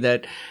funny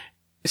that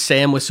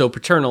Sam was so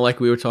paternal, like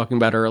we were talking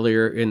about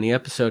earlier in the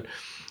episode,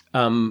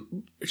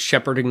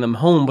 shepherding them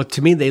home. But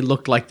to me, they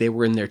looked like they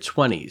were in their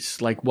 20s.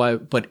 Like, why?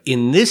 But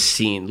in this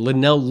scene,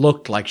 Linnell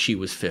looked like she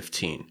was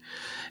 15.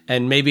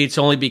 And maybe it's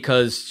only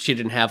because she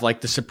didn't have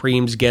like the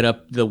Supremes get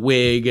up, the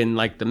wig and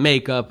like the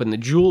makeup and the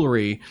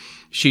jewelry.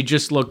 She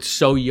just looked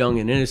so young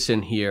and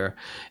innocent here.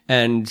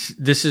 And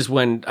this is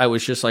when I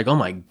was just like, oh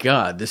my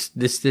God,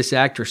 this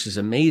actress is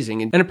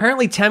amazing. And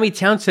apparently Tammy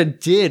Townsend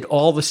did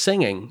all the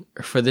singing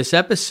for this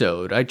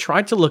episode. I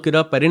tried to look it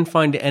up. I didn't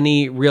find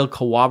any real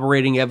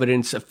corroborating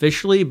evidence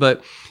officially,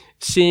 but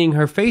seeing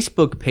her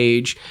Facebook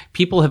page,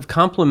 people have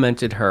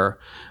complimented her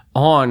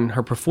on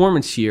her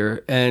performance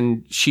here,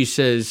 and she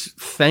says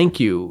thank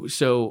you.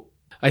 So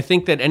I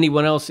think that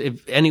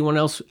if anyone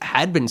else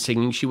had been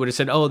singing, she would have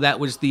said, oh, that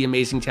was the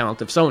amazing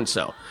talent of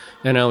so-and-so,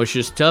 and I was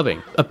just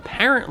dubbing.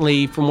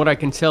 Apparently, from what I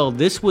can tell,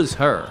 this was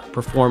her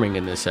performing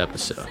in this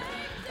episode,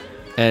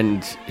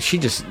 and she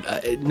just,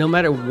 no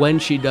matter when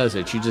she does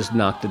it, she just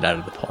knocked it out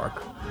of the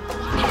park.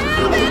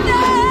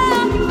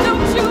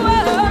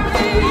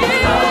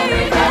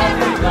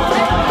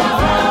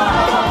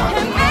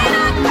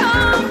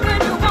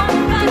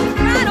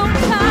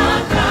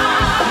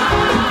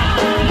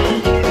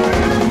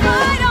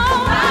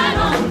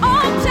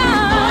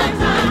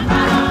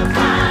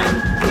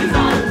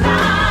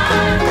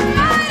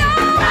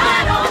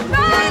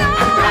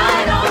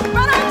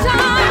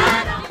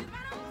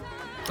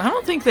 I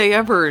don't think they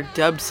ever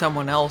dubbed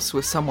someone else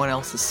with someone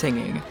else's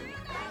singing.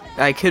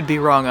 I could be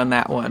wrong on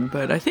that one,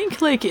 but I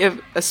think, like,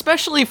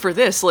 especially for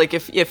this, like,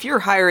 if you're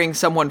hiring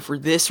someone for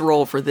this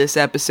role for this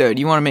episode,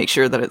 you want to make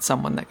sure that it's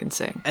someone that can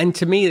sing. And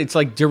to me, it's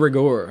like de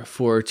rigueur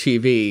for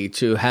TV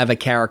to have a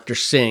character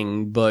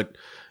sing, but,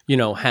 you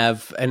know,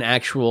 have an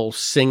actual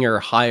singer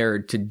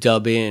hired to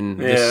dub in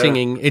the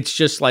singing. It's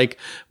just like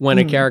when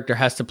a character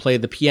has to play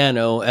the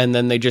piano and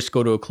then they just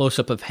go to a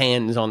close-up of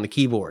hands on the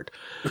keyboard.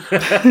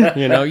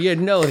 You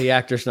know the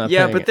actor's not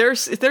playing but they're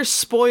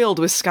spoiled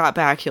with Scott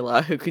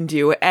Bakula, who can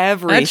do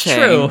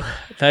everything.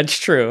 That's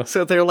true.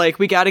 So they're like,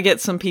 we got to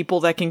get some people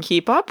that can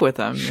keep up with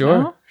them. Sure,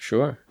 you know?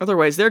 Sure.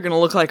 Otherwise, they're going to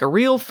look like a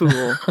real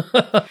fool.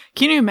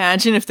 Can you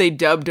imagine if they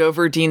dubbed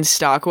over Dean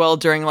Stockwell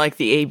during, like,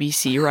 the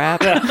ABC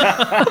rap?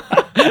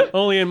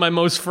 Only in my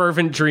most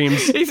fervent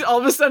dreams. All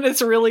of a sudden,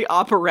 it's really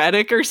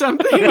operatic or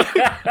something.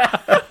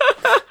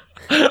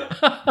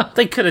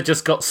 They could have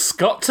just got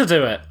Scott to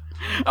do it.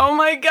 Oh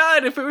my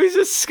God, if it was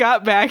just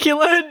Scott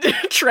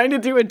Bakula trying to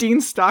do a Dean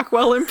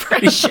Stockwell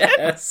impression.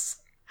 Yes.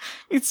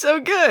 It's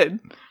so good.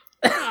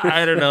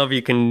 I don't know if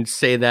you can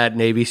say that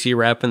and ABC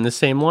rap in the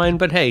same line,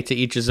 but hey, to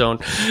each his own.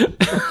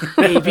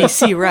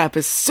 ABC rap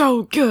is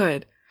so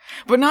good.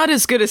 But not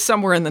as good as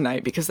Somewhere in the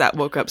Night, because that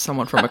woke up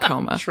someone from a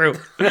coma. True.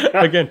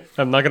 Again,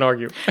 I'm not going to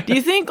argue. Do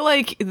you think,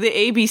 like, the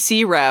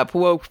ABC rap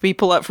woke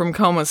people up from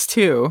comas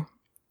too?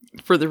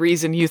 For the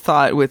reason you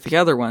thought with the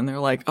other one. They're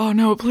like, oh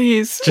no,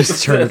 please.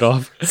 Just turn it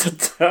off.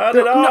 Turn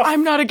it off. No,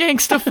 I'm not a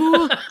gangsta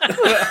fool.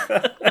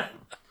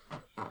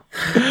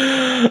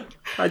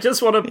 I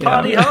just want to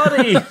party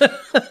hardy.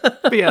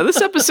 But yeah,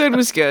 this episode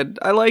was good.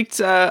 I liked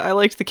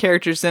the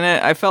characters in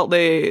it. I felt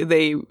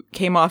they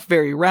came off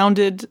very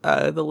rounded.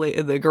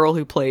 The girl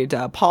who played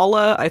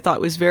Paula, I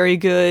thought was very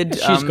good.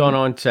 She's gone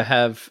on to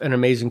have an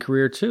amazing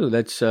career too.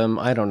 That's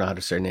I don't know how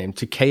to say her name.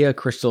 Takea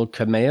Crystal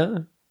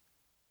Kema.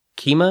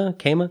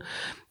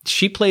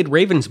 She played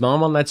Raven's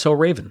mom on That's So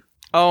Raven.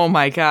 Oh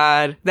my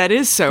God, that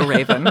is So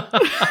Raven.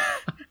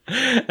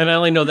 And I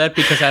only know that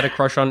because I had a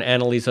crush on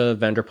Annalisa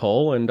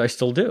Vanderpool, and I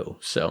still do.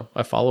 So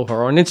I follow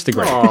her on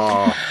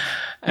Instagram.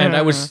 And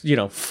I was,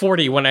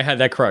 40 when I had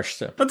that crush.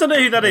 So I don't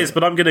know who that is,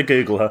 but I'm going to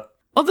Google her.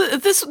 Well,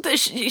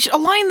 a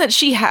line that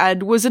she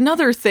had was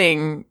another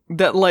thing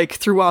that, like,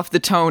 threw off the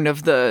tone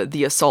of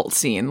the assault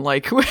scene.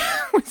 Like,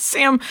 when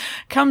Sam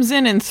comes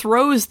in and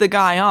throws the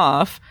guy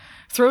off,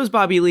 throws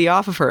Bobby Lee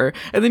off of her,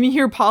 and then you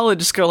hear Paula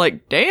just go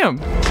like, damn.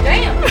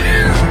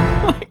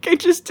 Like, I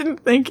just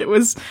didn't think it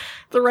was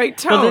the right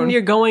tone. Well, then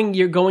you're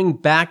going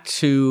back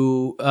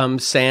to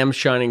Sam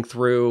shining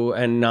through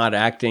and not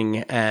acting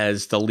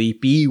as the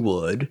Leap E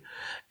would.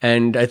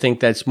 And I think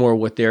that's more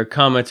what they're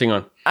commenting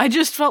on. I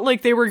just felt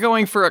like they were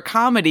going for a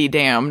comedy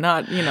dam,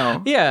 not,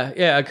 Yeah,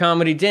 a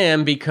comedy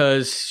dam,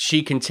 because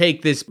she can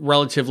take this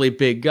relatively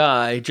big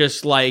guy,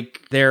 just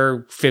like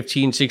their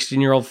 15,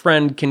 16-year-old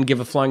friend can give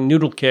a flying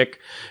noodle kick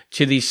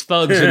to these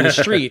thugs in the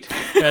street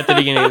at the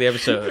beginning of the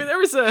episode. I mean, there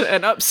was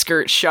an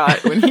upskirt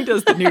shot when he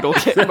does the noodle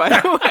kick, by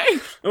the way.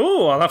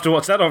 Oh, I'll have to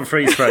watch that on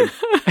freeze frame.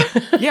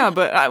 Yeah,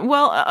 but,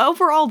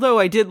 overall, though,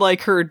 I did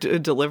like her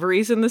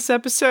deliveries in this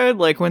episode,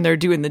 like when they're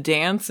doing the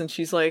dance, and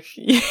she's like,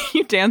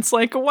 you dance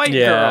like a white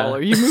girl,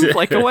 or you move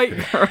like a white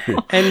girl.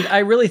 And I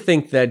really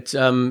think that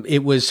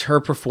it was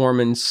her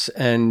performance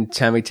and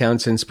Tammy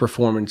Townsend's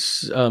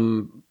performance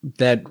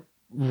that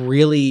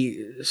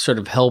really sort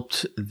of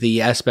helped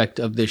the aspect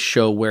of this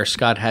show where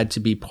Scott had to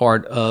be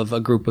part of a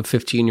group of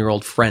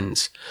 15-year-old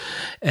friends.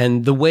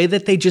 And the way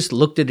that they just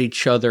looked at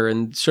each other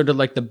and sort of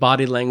like the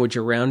body language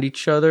around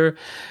each other,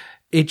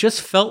 it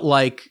just felt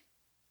like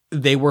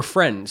they were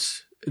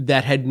friends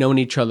that had known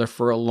each other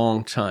for a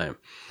long time.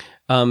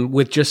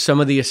 With just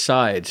some of the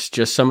asides,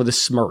 just some of the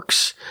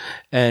smirks.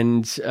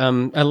 And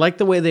I like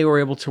the way they were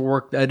able to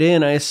work that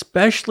in. I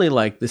especially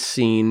like the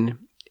scene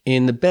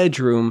in the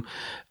bedroom.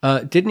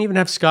 Didn't even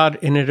have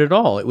Scott in it at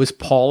all. It was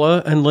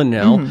Paula and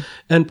Linnell. Mm-hmm.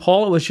 And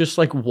Paula was just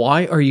like,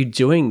 why are you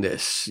doing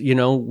this?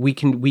 We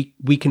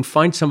can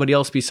find somebody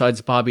else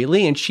besides Bobby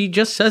Lee. And she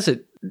just says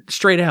it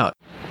straight out.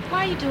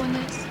 Why are you doing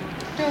this?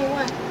 Doing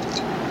what?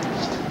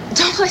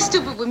 Don't play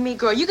stupid with me,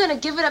 girl. You're gonna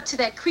give it up to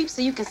that creep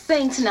so you can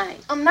sing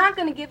tonight. I'm not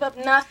gonna give up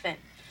nothing.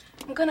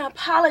 I'm gonna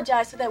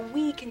apologize so that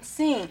we can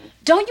sing.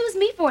 Don't use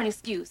me for an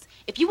excuse.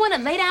 If you wanna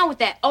lay down with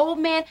that old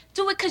man,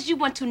 do it because you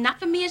want to, not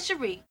for me and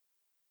Cherie.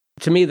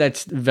 To me,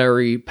 that's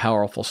very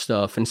powerful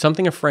stuff and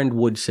something a friend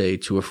would say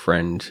to a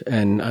friend.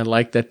 And I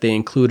like that they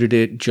included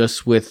it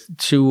just with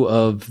two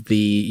of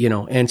the,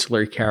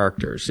 ancillary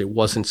characters. It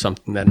wasn't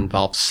something that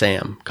involved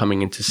Sam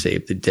coming in to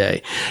save the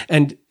day.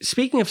 And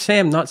speaking of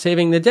Sam not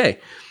saving the day,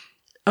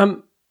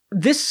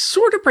 this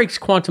sort of breaks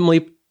Quantum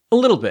Leap a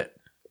little bit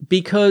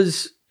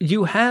because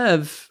you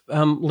have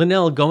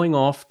Linnell going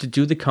off to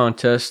do the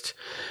contest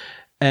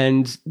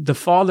and the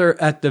father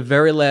at the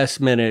very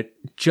last minute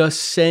just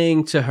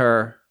saying to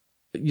her,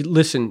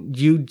 listen,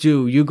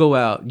 you go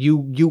out, you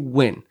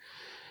win.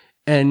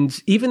 And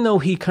even though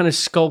he kind of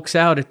skulks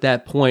out at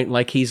that point,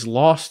 like he's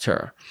lost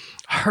her,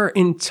 her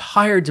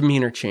entire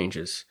demeanor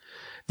changes.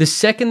 The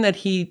second that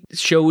he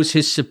shows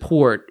his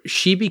support,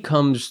 she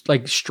becomes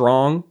like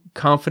strong,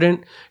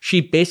 confident.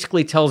 She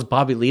basically tells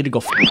Bobby Lee to go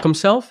fuck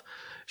himself.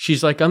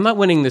 She's like, I'm not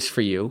winning this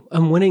for you.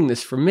 I'm winning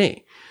this for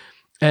me.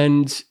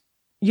 And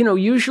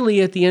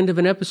usually at the end of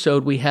an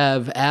episode, we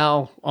have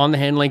Al on the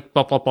hand like,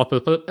 blah, blah, blah, blah,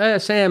 blah,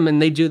 Sam,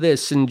 and they do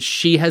this, and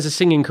she has a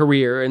singing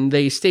career, and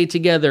they stay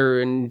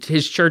together, and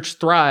his church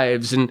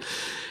thrives. And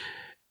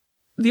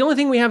the only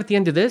thing we have at the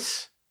end of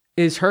this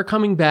is her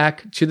coming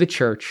back to the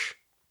church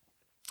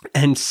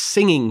and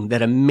singing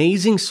that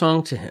amazing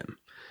song to him.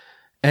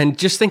 And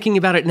just thinking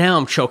about it now,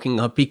 I'm choking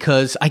up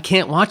because I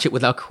can't watch it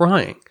without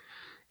crying.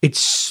 It's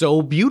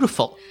so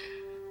beautiful.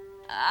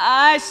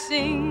 I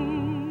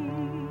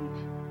sing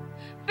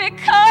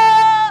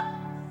because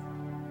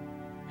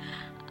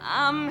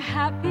I'm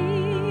happy.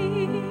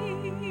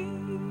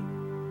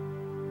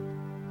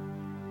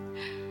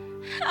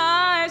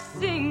 I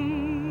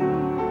sing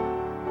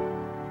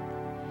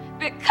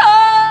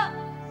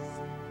because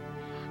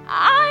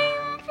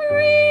I'm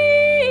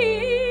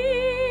free.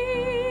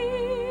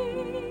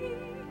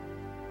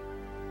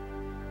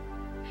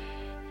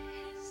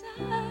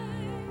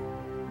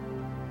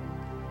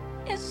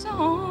 It's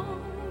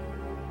on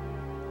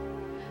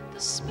the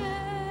spell.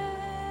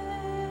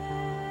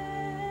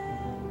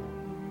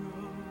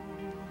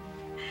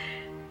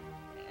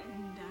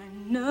 And I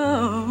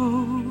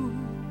know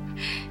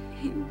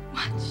he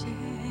watches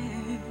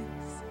me.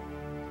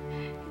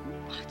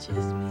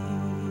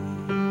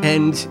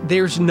 And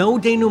there's no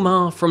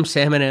denouement from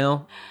Sam and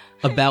Al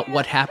about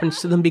what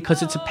happens to them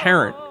because it's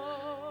apparent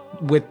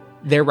with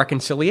their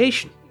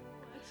reconciliation.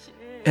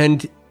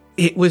 And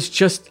it was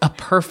just a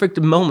perfect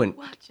moment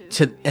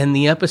to end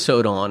the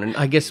episode on. And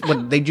I guess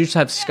what they just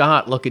have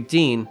Scott look at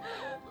Dean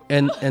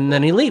and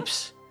then he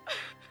leaps.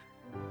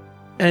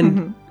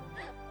 And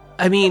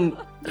I mean,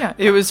 yeah,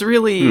 it was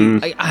really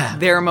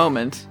their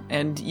moment.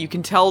 And you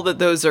can tell that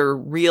those are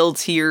real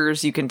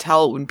tears. You can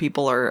tell when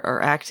people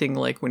are acting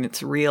like when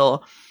it's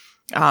real.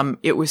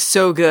 It was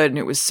so good and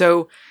it was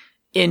so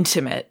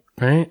intimate.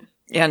 Right.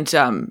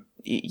 And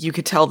you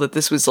could tell that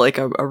this was like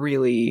a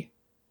really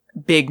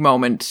big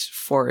moment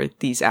for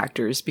these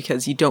actors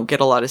because you don't get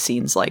a lot of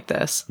scenes like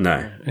this.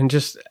 No. And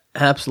just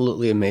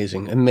absolutely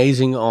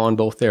amazing on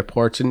both their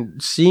parts.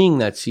 And seeing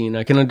that scene,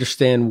 I can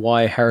understand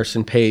why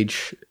Harrison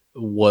Page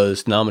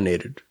was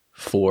nominated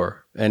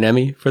for an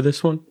Emmy for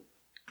this one.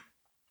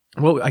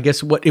 Well, I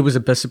guess it was a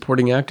Best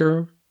Supporting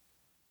Actor,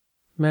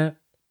 Matt?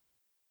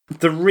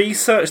 The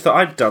research that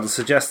I've done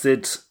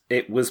suggested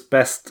it was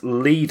Best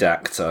Lead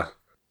Actor.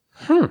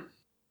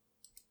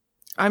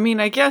 I mean,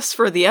 I guess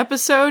for the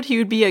episode, he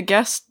would be a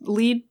guest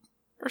lead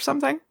or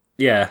something.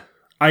 Yeah.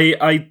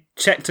 I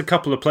checked a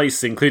couple of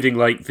places, including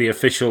like the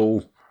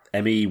official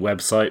Emmy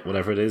website,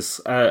 whatever it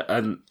is,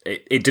 and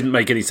it didn't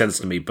make any sense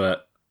to me,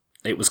 but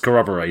it was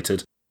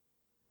corroborated.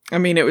 I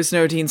mean, it was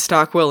no Dean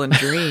Stockwell in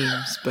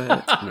Dreams,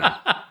 but...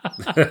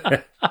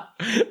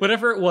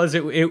 Whatever it was,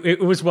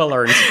 it was well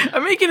earned.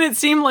 I'm making it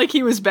seem like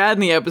he was bad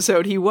in the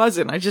episode. He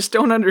wasn't. I just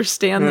don't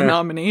understand the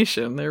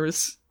nomination. There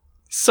was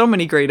so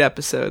many great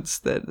episodes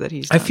that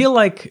he's done. I feel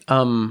like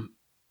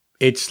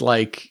it's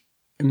like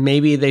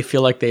maybe they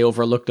feel like they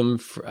overlooked him.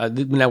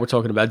 Now we're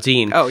talking about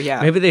Dean. Oh,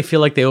 yeah. Maybe they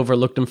feel like they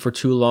overlooked him for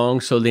too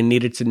long, so they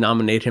needed to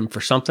nominate him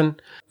for something.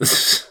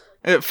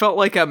 It felt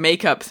like a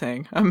makeup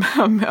thing,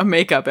 a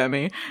makeup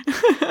Emmy.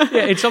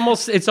 Yeah, it's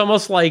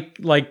almost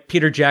like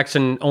Peter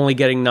Jackson only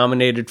getting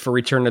nominated for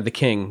Return of the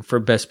King for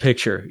Best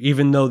Picture,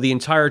 even though the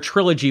entire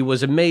trilogy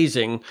was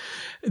amazing.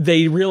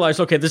 They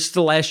realized, okay, this is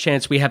the last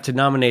chance we have to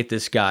nominate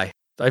this guy.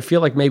 I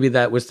feel like maybe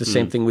that was the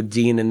same thing with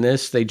Dean in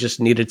this. They just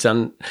needed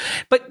to...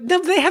 But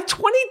they have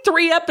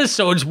 23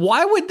 episodes.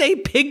 Why would they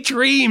pick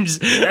Dreams?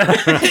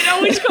 It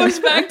always goes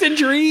back to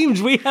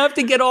Dreams. We have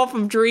to get off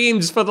of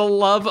Dreams for the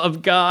love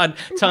of God,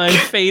 time,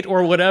 fate,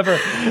 or whatever.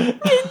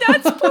 You're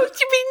not supposed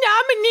to be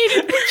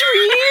nominated for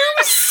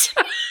Dreams.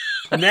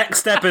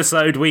 Next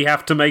episode, we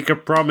have to make a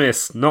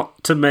promise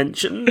not to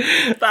mention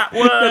that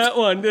word. That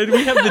one. And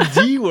we have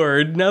the D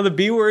word. Now the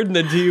B word and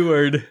the D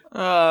word.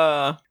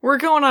 We're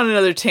going on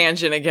another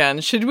tangent again.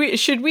 Should we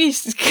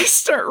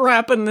start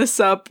wrapping this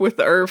up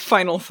with our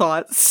final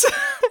thoughts?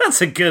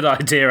 That's a good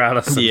idea,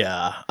 Allison.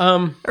 Yeah.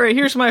 All right,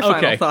 here's my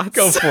final thoughts.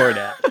 Go for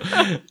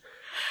it.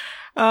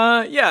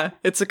 Yeah,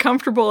 it's a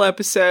comfortable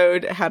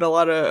episode. It had a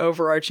lot of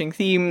overarching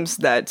themes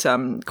that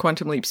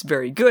Quantum Leap's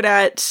very good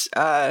at.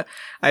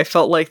 I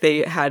felt like they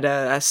had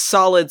a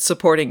solid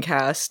supporting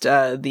cast.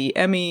 The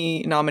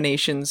Emmy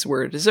nominations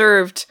were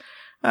deserved.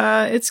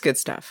 It's good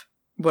stuff.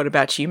 What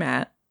about you,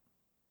 Matt?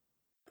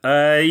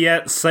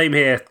 Yeah, same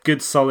here.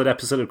 Good, solid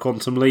episode of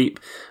Quantum Leap.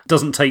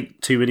 Doesn't take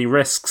too many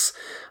risks.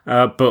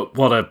 But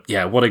what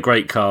a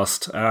great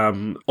cast.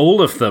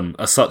 All of them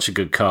are such a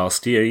good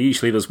cast. You know,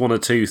 usually there's one or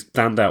two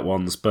standout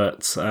ones,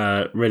 but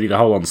really the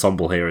whole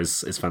ensemble here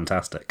is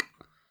fantastic.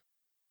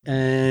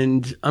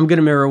 And I'm going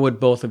to mirror what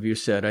both of you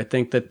said. I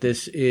think that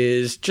this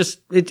is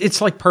just,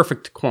 it's like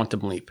perfect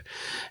Quantum Leap.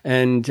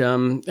 And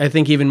I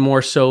think even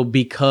more so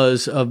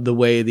because of the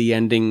way the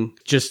ending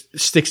just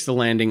sticks the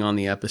landing on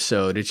the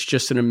episode. It's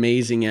just an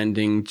amazing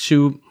ending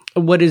to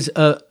what is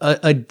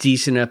a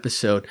decent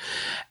episode.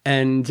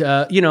 And,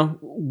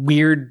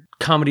 weird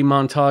comedy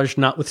montage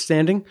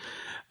notwithstanding.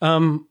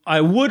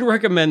 I would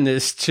recommend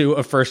this to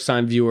a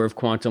first-time viewer of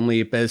Quantum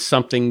Leap as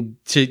something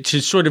to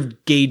sort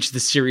of gauge the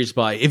series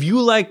by. If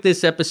you like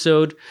this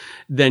episode,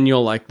 then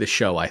you'll like the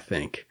show, I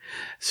think.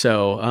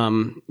 So,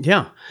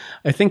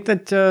 I think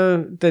that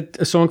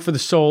A Song for the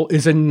Soul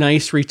is a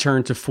nice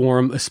return to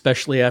form,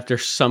 especially after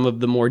some of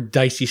the more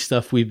dicey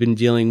stuff we've been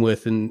dealing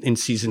with in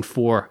season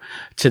 4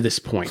 to this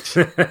point.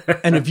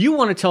 And if you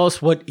want to tell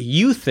us what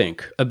you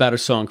think about A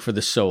Song for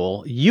the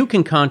Soul, you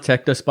can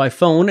contact us by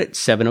phone at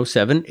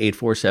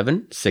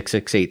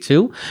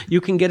 707-847-6682.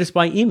 You can get us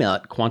by email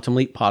at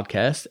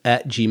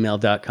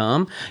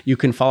quantumleappodcast@gmail.com. You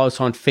can follow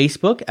us on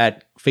Facebook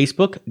at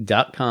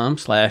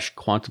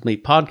facebook.com/Quantum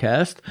Leap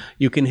Podcast.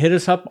 You can hit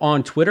us up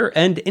on Twitter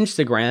and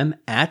Instagram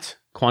at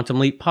Quantum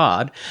Leap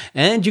Pod.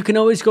 And you can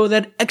always go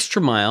that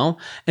extra mile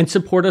and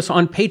support us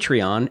on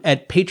Patreon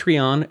at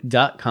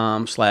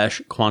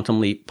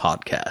patreon.com/Quantum Leap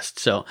Podcast.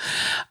 So,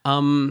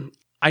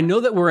 I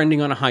know that we're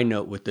ending on a high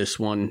note with this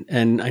one,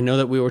 and I know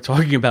that we were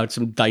talking about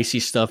some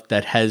dicey stuff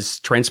that has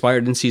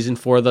transpired in season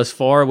 4 thus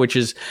far, which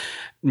is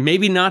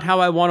maybe not how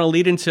I want to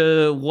lead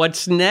into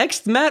what's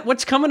next. Matt,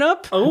 what's coming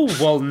up? Oh,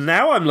 well,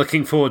 now I'm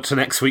looking forward to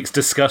next week's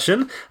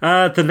discussion.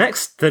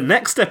 The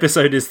next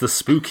episode is the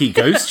spooky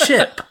ghost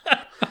ship.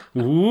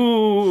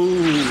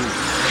 Ooh.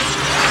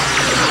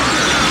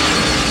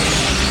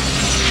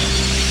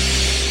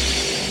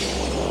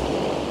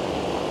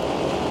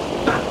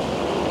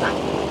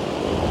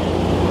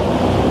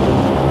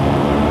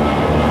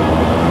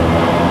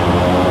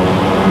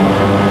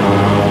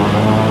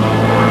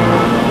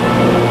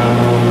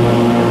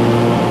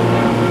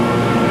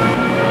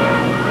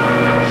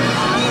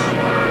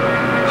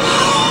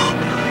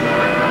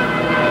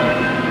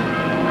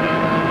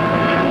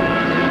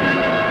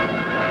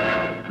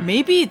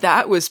 Maybe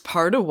that was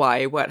part of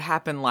why what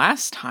happened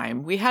last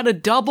time. We had a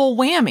double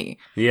whammy.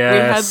 Yes. We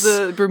had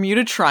the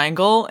Bermuda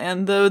Triangle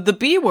and the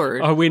B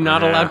word. Are we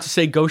not allowed to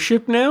say ghost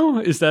ship now?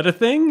 Is that a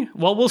thing?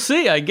 Well, we'll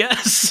see, I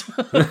guess.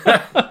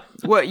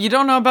 What, you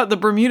don't know about the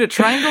Bermuda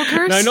Triangle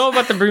curse? No, I know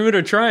about the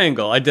Bermuda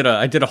Triangle. I did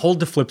a whole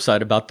flip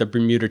side about the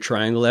Bermuda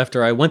Triangle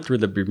after I went through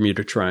the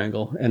Bermuda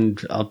Triangle,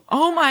 and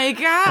oh my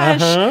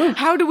gosh!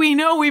 How do we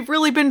know we've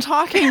really been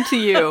talking to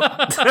you?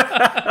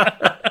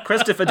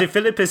 Christopher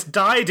DeFilippis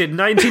died in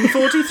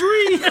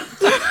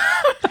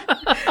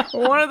 1943.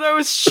 One of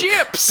those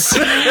ships.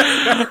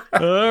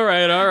 All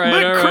right.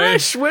 But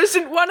Chris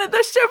wasn't one of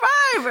the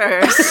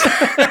survivors.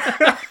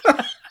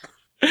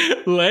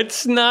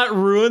 Let's not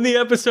ruin the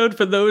episode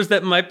for those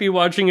that might be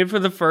watching it for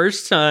the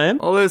first time.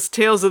 All those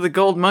Tales of the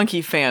Gold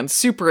Monkey fans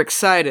super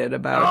excited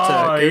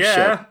about Ghost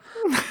Ship.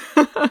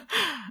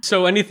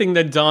 So anything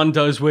that Don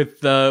does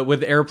with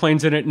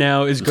airplanes in it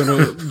now is going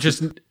to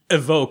just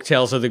evoke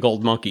Tales of the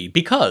Gold Monkey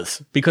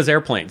because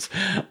airplanes,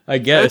 I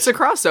guess. It's a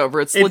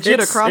crossover. It's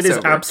legit a crossover. It is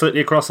absolutely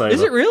a crossover.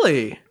 Is it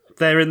really?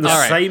 They're in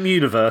the same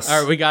universe.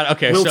 All right, we got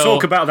okay. We'll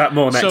talk about that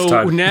more next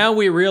time. So now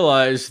we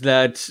realize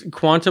that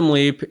Quantum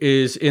Leap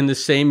is in the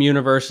same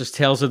universe as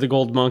Tales of the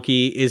Gold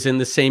Monkey, is in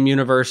the same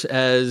universe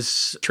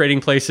as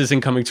Trading Places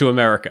and Coming to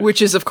America. Which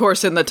is, of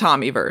course, in the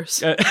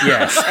Tommyverse.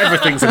 Yes,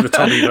 everything's in the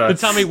Tommyverse. The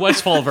Tommy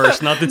Westfall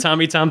verse, not the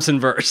Tommy Thompson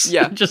verse.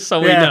 Yeah. Just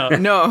so we know.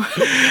 No,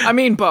 I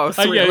mean both,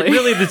 really. Yeah,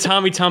 really, the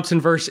Tommy Thompson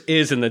verse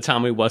is in the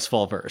Tommy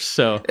Westfall verse.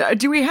 So,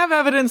 do we have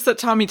evidence that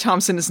Tommy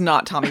Thompson is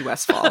not Tommy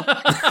Westfall?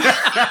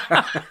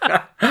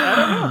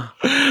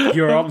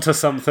 You're onto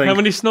something. How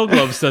many snow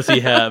globes does he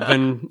have?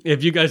 And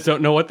if you guys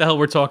don't know what the hell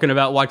we're talking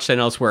about, watch St.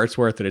 Elsewhere. It's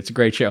worth it. It's a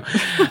great show.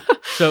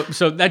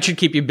 So that should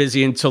keep you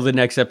busy until the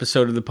next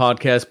episode of the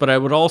podcast. But I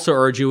would also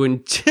urge you,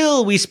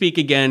 until we speak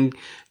again,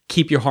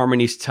 keep your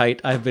harmonies tight.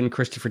 I've been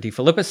Christopher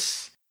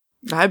DeFilippis.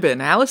 I've been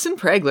Allison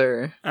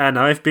Pregler. And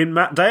I've been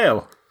Matt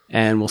Dale.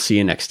 And we'll see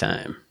you next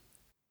time.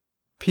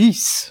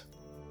 Peace.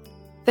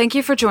 Thank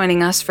you for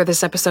joining us for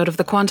this episode of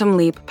the Quantum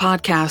Leap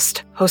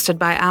podcast, hosted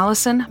by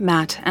Allison,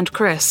 Matt, and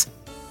Chris,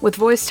 with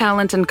voice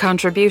talent and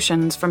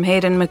contributions from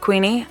Hayden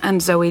McQueenie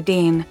and Zoe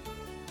Dean.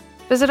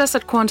 Visit us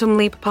at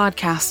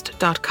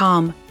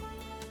quantumleappodcast.com.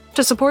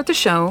 To support the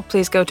show,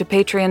 please go to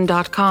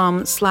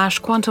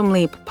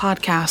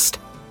patreon.com/quantumleappodcast.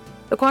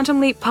 The Quantum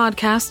Leap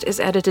podcast is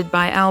edited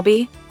by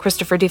Albie,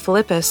 Christopher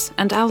DeFilippis,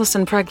 and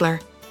Allison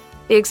Pregler.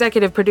 The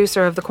executive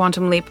producer of the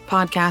Quantum Leap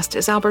podcast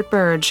is Albert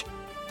Burge.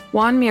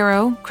 Juan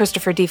Miro,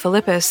 Christopher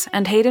DeFilippis,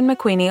 and Hayden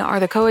McQueenie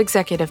are the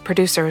co-executive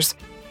producers.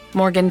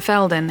 Morgan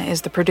Felden is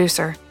the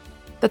producer.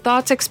 The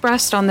thoughts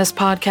expressed on this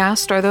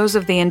podcast are those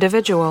of the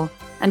individual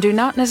and do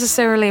not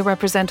necessarily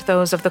represent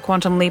those of the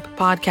Quantum Leap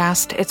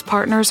podcast, its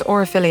partners,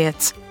 or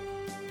affiliates.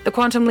 The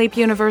Quantum Leap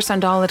universe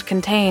and all it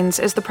contains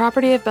is the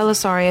property of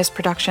Belisarius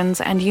Productions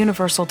and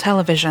Universal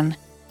Television.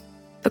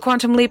 The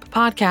Quantum Leap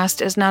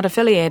podcast is not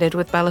affiliated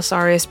with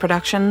Belisarius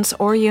Productions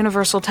or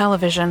Universal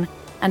Television,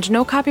 and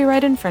no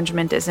copyright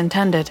infringement is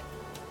intended.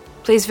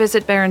 Please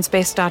visit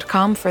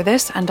barrenspace.com for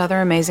this and other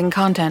amazing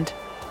content.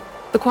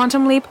 The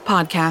Quantum Leap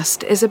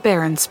podcast is a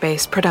Barren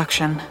Space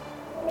production.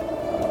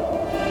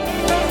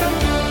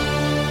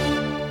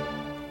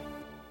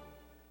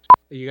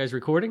 Are you guys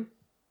recording?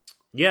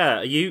 Yeah,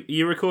 are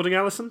you recording,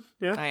 Allison?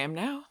 Yeah, I am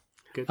now.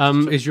 Good.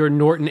 Is your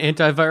Norton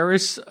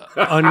antivirus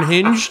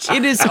unhinged?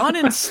 It is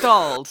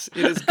uninstalled.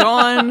 It is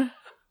gone.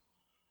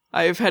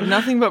 I've had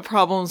nothing but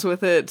problems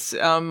with it.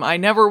 I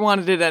never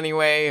wanted it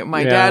anyway.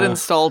 My dad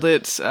installed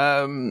it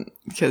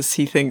because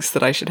he thinks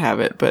that I should have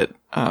it, but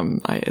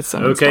it's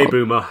uninstalled. Okay,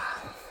 boomer.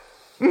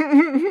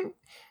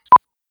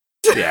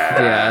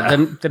 Yeah.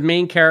 The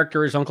main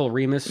character is Uncle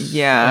Remus.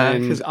 Yeah,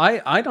 because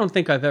I don't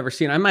think I've ever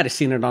seen. I might have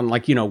seen it on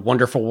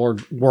Wonderful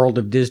World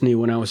of Disney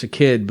when I was a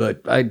kid,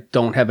 but I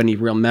don't have any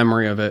real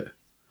memory of it.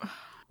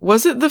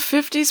 Was it the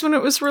 50s when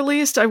it was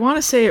released? I want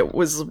to say it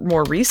was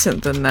more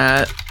recent than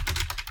that.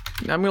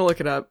 I'm gonna look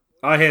it up.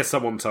 I hear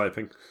someone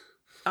typing.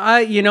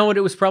 You know what?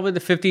 It was probably the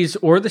 50s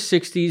or the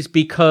 60s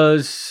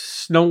because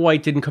Snow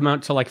White didn't come out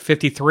until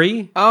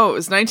 53. Oh, it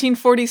was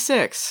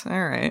 1946.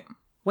 All right.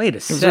 Wait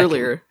a second. It was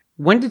earlier.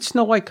 When did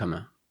Snow White come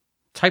out?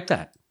 Type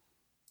that.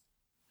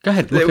 Go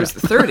ahead. It was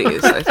the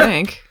 30s, I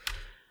think.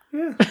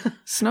 Yeah.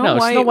 Snow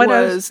White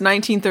was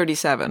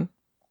 1937.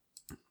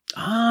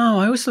 Oh,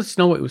 I always thought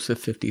Snow White was the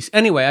 50s.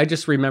 Anyway, I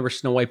just remember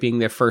Snow White being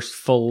their first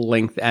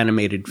full-length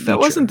animated feature. That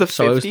wasn't the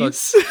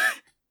 50s.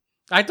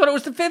 I thought it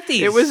was the 50s.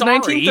 It was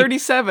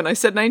 1937. I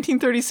said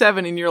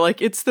 1937, and you're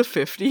like, it's the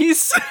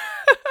 50s?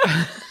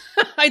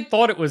 I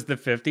thought it was the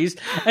 50s.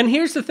 And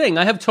here's the thing.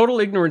 I have total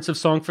ignorance of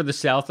Song for the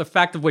South, a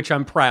fact of which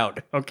I'm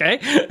proud, okay?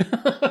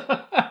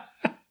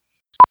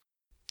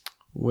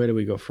 Where do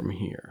we go from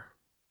here?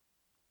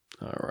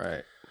 All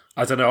right.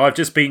 I don't know. I've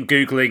just been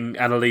Googling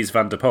Anneliese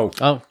van der Pol.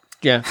 Oh,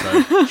 yeah.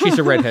 So she's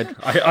a redhead.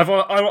 I'm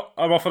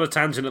off on a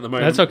tangent at the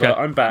moment. That's okay. But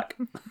I'm back.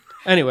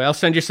 Anyway, I'll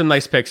send you some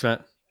nice pics,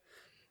 Matt.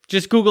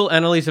 Just Google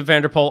Anneliese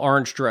van der Pol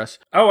orange dress.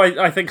 Oh,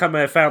 I think I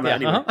may have found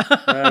that anyway.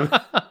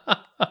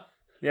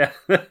 Yeah.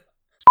 Yeah. Are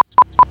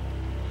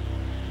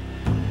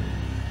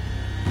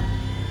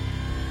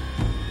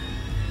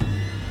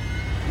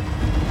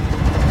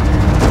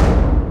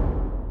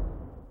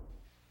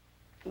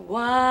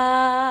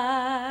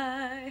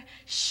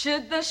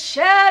the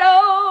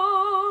shadows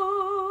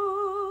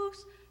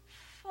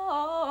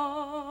fall.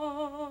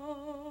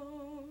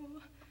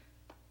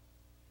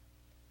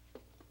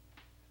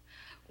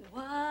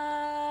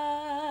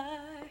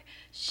 Why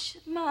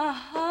should my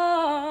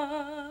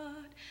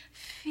heart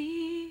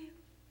feel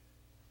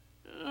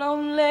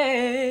lonely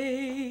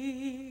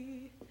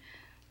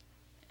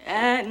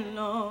and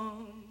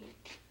long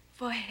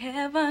for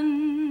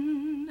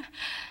heaven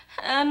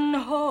and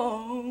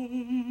home?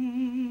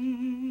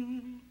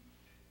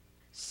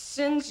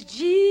 Since Jesus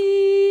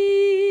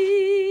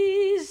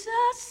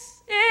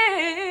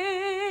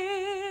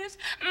is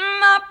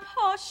my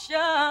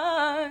portion,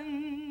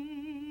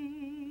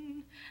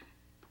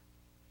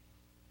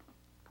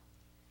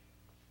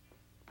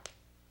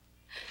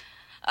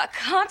 a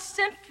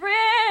constant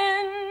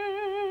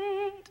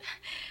friend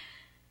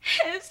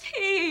is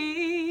he.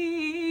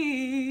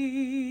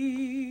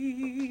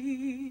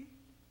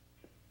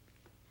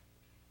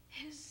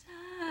 His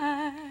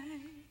eye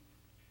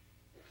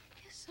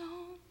is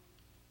on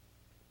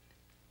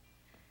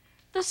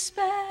the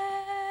sparrow,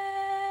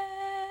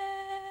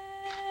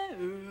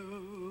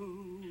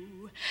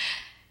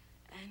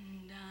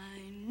 and I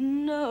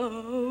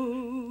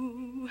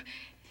know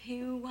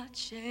he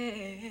watches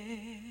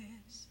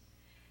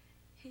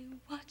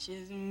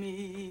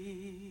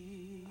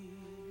me.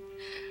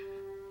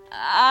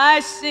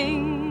 I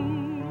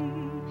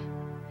sing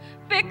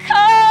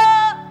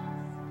because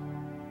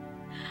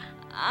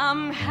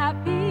I'm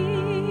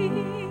happy.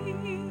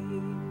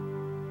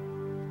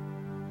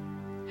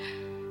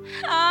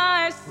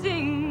 I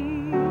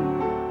sing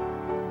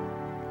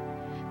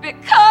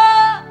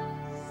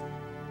because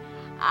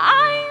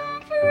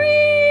I'm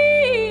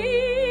free.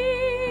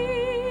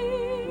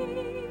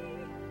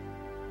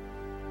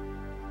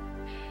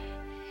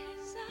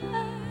 His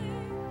eye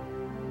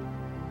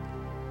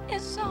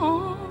is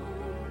on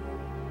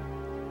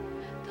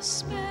the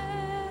sparrow,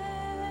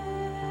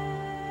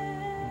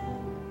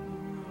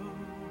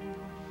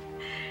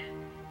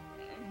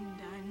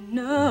 and I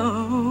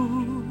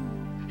know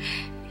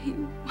he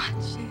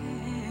watches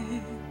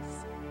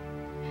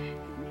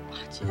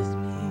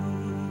me.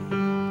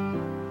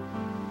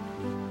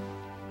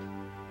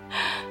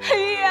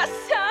 Yes,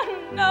 I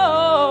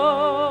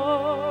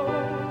know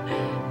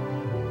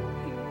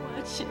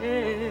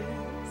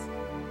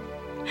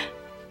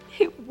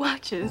he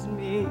watches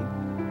me.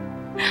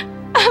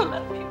 I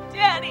love you,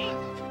 Daddy.